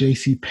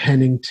 J.C.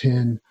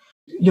 Pennington,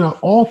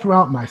 all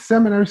throughout my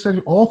seminary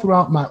study, all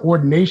throughout my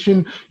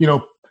ordination,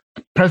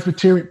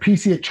 Presbyterian,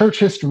 PCA, church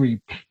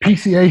history,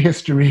 PCA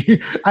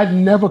history, I'd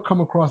never come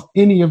across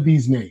any of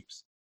these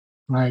names,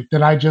 right,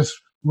 that I just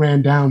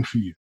ran down for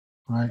you,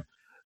 right?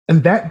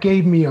 And that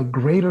gave me a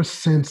greater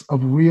sense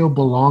of real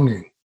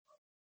belonging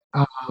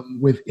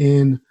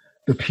within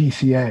the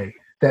PCA,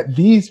 that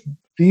these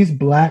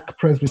black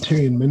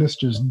Presbyterian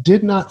ministers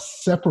did not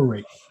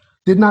separate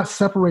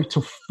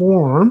to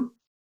form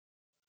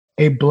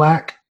a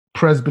black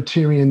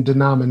Presbyterian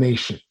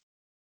denomination,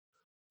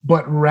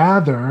 but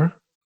rather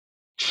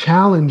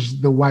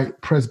challenged the white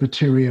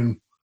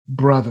Presbyterian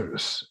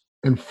brothers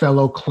and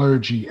fellow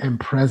clergy and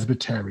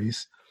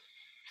presbyteries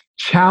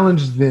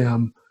challenge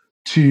them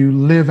to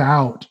live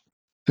out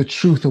the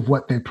truth of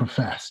what they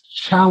profess,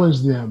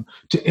 challenge them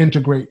to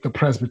integrate the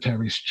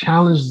presbyteries,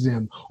 challenge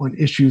them on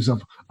issues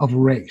of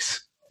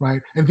race,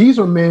 right? And these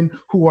are men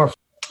who are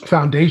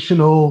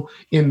foundational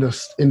in the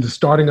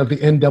starting of the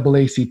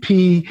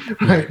NAACP,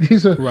 right?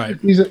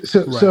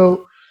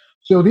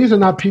 So these are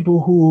not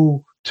people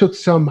who took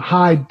some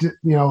high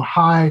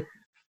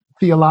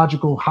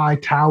theological high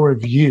tower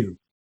view,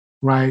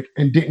 right,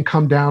 and didn't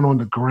come down on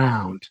the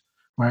ground,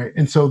 right?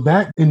 And so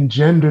that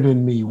engendered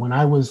in me, when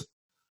I was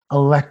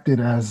elected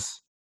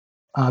as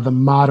the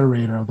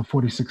moderator of the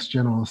 46th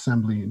General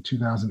Assembly in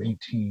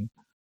 2018,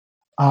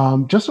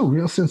 just a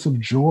real sense of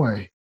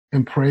joy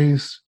and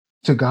praise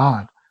to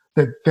God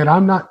that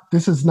I'm not,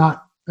 this is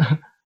not,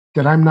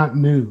 that I'm not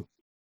new.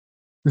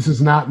 This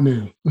is not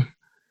new.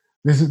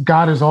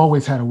 God has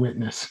always had a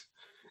witness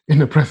in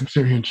the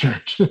Presbyterian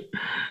Church,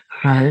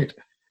 right?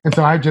 And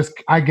so I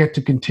get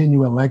to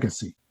continue a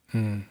legacy.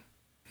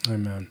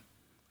 Amen.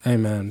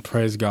 Amen.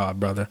 Praise God,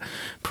 brother.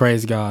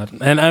 Praise God.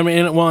 And I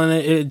mean, well, and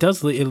it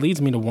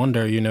leads me to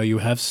wonder, you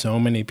have so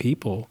many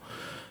people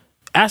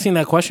asking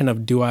that question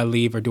of, do I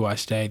leave or do I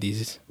stay?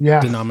 These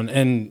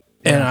denominations.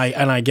 And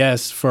I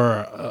guess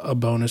for a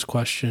bonus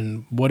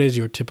question, what is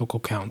your typical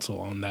counsel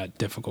on that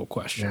difficult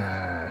question?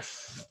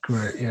 Yes.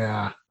 Great.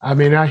 Yeah. I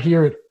mean, I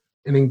hear it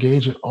and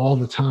engage it all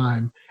the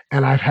time,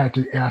 and I've had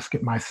to ask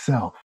it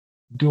myself.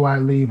 Do I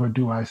leave or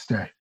do I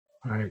stay?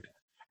 Right.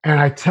 And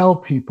I tell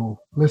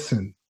people,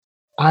 listen,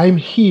 I'm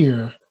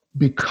here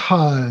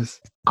because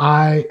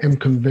I am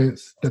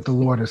convinced that the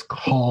Lord has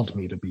called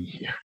me to be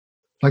here.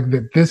 Like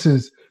that this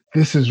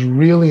is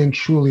really and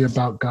truly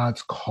about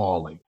God's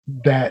calling.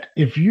 That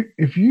if you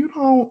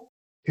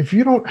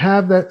don't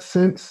have that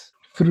sense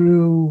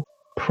through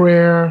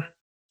prayer,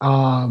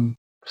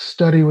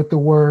 study with the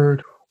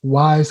word,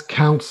 wise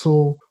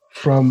counsel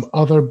from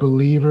other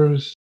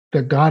believers,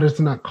 that God has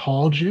not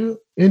called you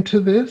into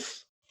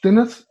this, then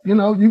it's,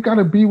 you got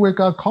to be where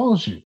God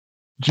calls you.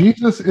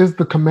 Jesus is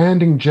the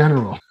commanding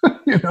general.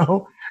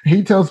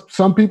 He tells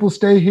some people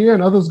stay here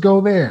and others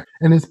go there.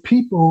 And his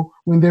people,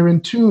 when they're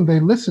in tune, they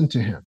listen to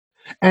him.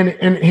 And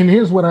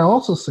here's what I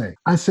also say.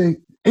 I say,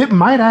 it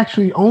might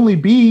actually only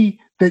be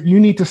that you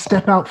need to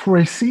step out for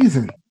a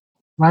season,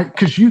 right?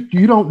 Because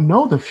you don't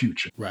know the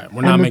future. Right.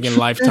 We're not making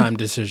lifetime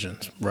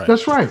decisions. Right.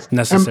 That's right.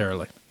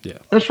 Necessarily. Yeah.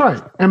 That's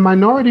right. And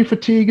minority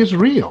fatigue is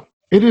real.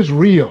 It is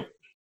real,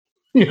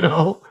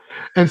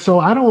 And so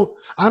I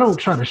don't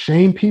try to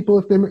shame people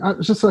if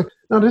it's just like,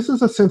 no, this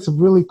is a sense of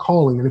really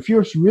calling. And if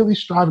you're really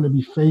striving to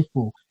be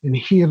faithful and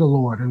hear the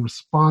Lord and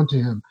respond to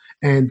him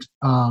and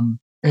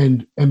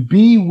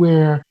be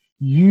where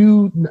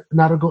you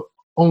not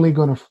only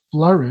going to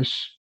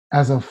flourish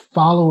as a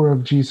follower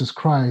of Jesus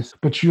Christ,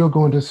 but you're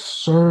going to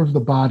serve the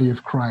body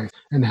of Christ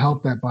and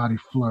help that body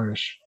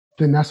flourish,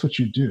 then that's what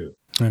you do.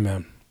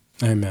 Amen.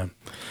 Amen.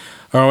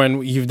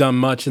 Erwin, you've done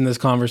much in this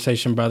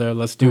conversation, brother.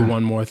 Let's do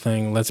one more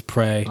thing. Let's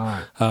pray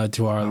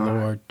to our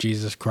Lord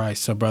Jesus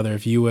Christ. So, brother,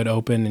 if you would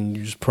open and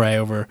you just pray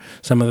over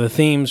some of the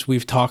themes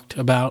we've talked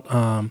about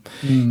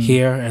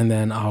here, and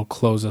then I'll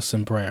close us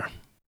in prayer.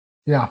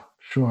 Yeah,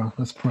 sure.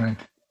 Let's pray.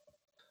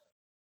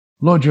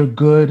 Lord, you're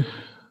good.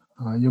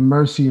 Your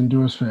mercy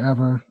endures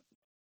forever.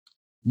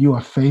 You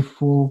are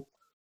faithful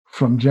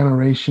from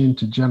generation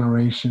to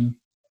generation.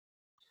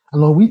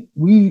 And Lord,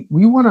 we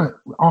want to,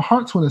 our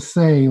hearts want to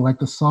say, like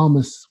the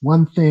psalmist,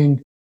 one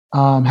thing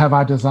have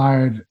I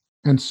desired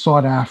and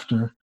sought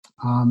after,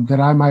 that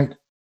I might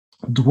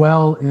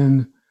dwell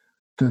in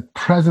the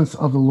presence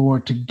of the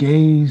Lord, to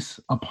gaze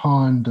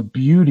upon the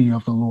beauty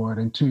of the Lord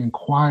and to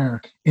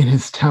inquire in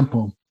his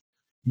temple.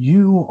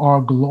 You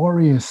are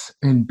glorious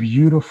and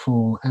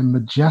beautiful and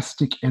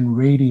majestic and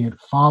radiant,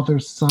 Father,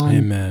 Son,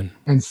 Amen,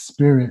 and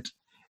Spirit.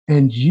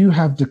 And you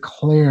have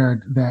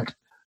declared that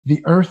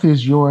the earth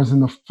is yours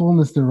and the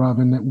fullness thereof,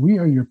 and that we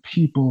are your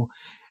people,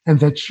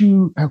 and that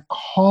you are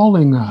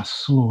calling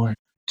us, Lord,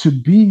 to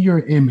be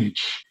your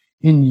image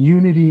in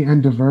unity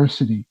and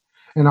diversity.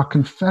 And our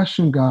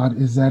confession, God,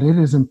 is that it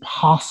is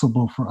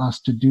impossible for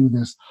us to do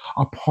this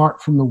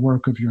apart from the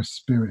work of your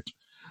Spirit,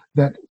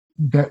 that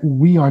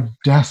we are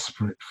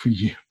desperate for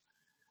you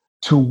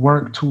to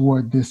work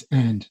toward this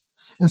end.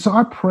 And so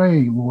I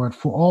pray, Lord,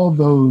 for all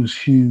those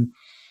who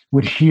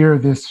would hear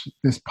this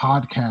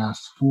podcast,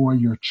 for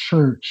your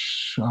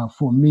church,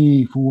 for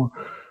me, for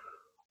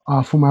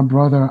my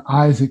brother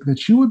Isaac,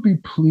 that you would be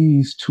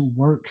pleased to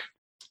work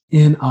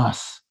in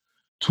us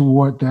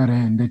toward that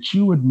end, that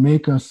you would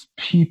make us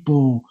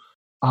people,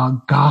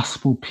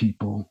 gospel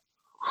people,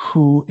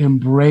 who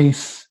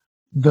embrace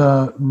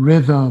the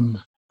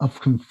rhythm of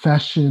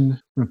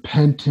confession,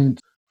 repentance,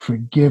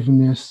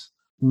 forgiveness,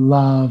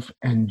 love,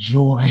 and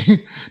joy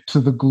to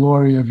the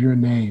glory of your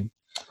name.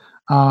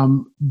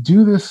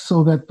 Do this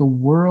so that the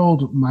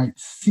world might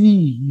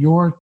see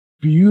your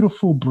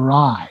beautiful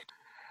bride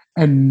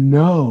and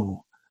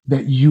know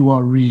that you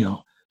are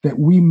real, that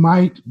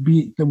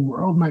the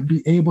world might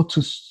be able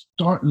to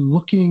start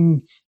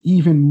looking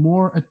even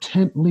more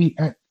attentively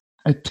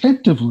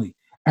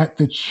at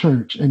the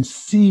church and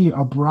see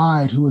a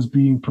bride who is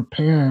being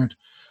prepared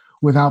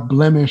without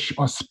blemish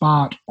or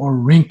spot or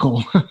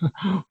wrinkle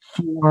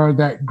for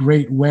that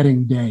great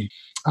wedding day.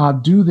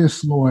 Do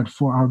this, Lord,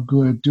 for our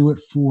good. Do it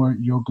for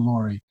your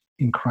glory.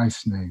 In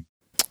Christ's name.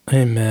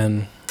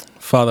 Amen.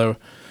 Father,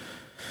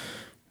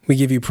 we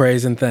give you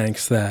praise and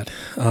thanks that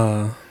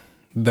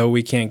though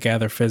we can't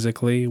gather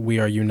physically, we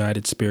are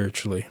united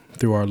spiritually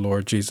through our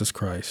Lord Jesus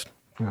Christ.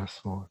 Yes,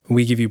 Lord.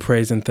 We give you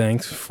praise and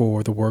thanks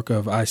for the work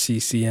of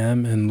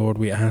ICCM, and Lord,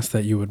 we ask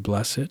that you would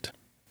bless it.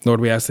 Lord,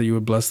 we ask that you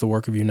would bless the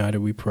work of United,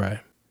 we pray.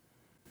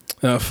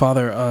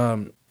 Father,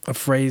 a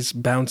phrase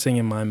bouncing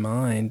in my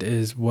mind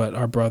is what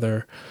our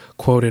brother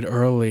quoted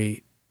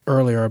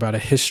earlier about a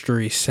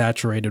history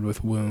saturated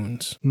with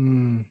wounds.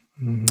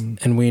 Mm-hmm.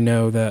 And we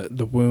know that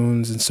the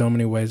wounds in so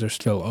many ways are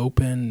still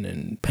open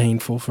and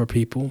painful for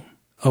people.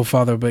 Oh,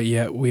 Father, but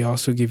yet we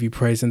also give you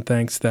praise and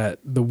thanks that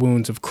the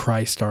wounds of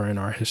Christ are in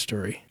our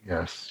history.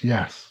 Yes,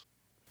 yes.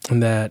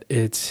 And that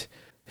it's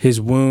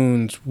his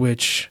wounds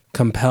which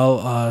compel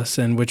us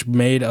and which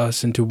made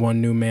us into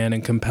one new man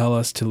and compel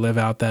us to live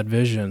out that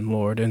vision,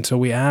 Lord. And so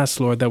we ask,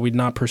 Lord, that we'd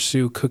not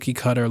pursue cookie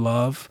cutter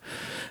love,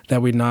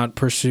 that we'd not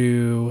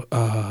pursue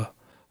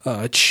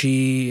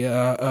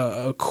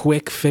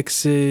quick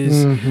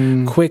fixes,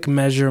 mm-hmm. quick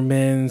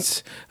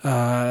measurements,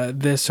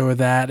 this or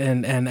that,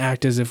 and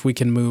act as if we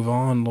can move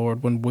on,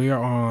 Lord. When we're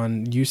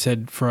on, you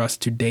said for us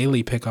to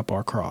daily pick up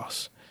our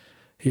cross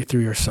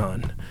through your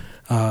Son.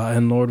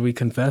 And Lord, we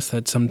confess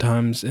that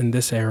sometimes in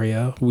this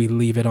area, we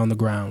leave it on the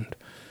ground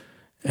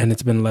and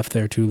it's been left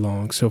there too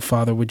long. So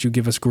Father, would you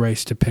give us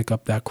grace to pick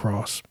up that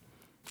cross?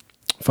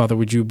 Father,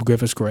 would you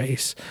give us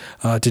grace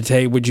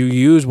today? Would you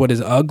use what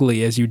is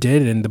ugly as you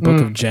did in the book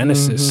of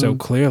Genesis so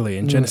clearly?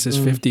 In Genesis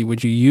 50,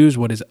 would you use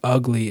what is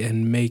ugly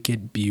and make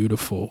it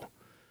beautiful?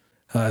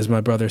 As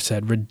my brother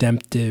said,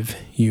 redemptive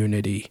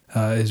unity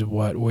is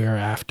what we're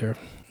after.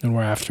 And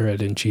we're after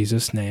it in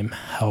Jesus' name.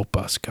 Help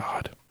us,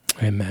 God.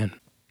 Amen.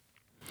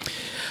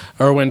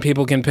 Erwin,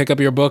 people can pick up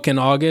your book in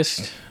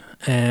August,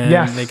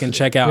 and they can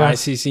check out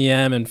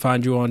ICCM and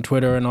find you on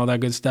Twitter and all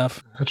that good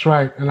stuff. That's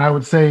right. And I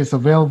would say it's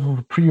available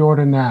for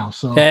pre-order now.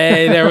 So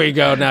hey, there we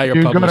go. Now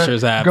your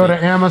publisher's happy. Go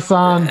to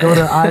Amazon, go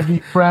to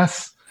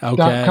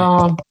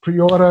ivpress.com,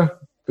 pre-order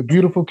The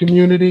Beautiful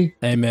Community.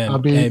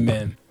 Amen.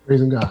 Amen.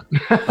 Praising God.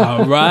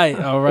 All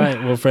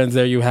right. Well, friends,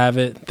 there you have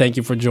it. Thank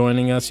you for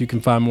joining us. You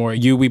can find more at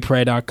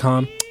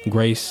youwepray.com.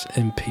 Grace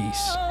and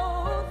peace.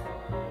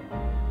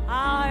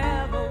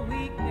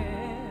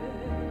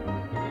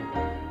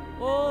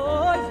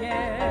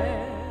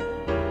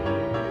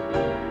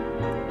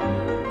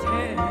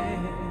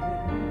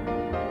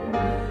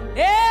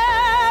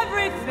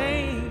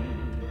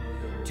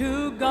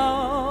 To God.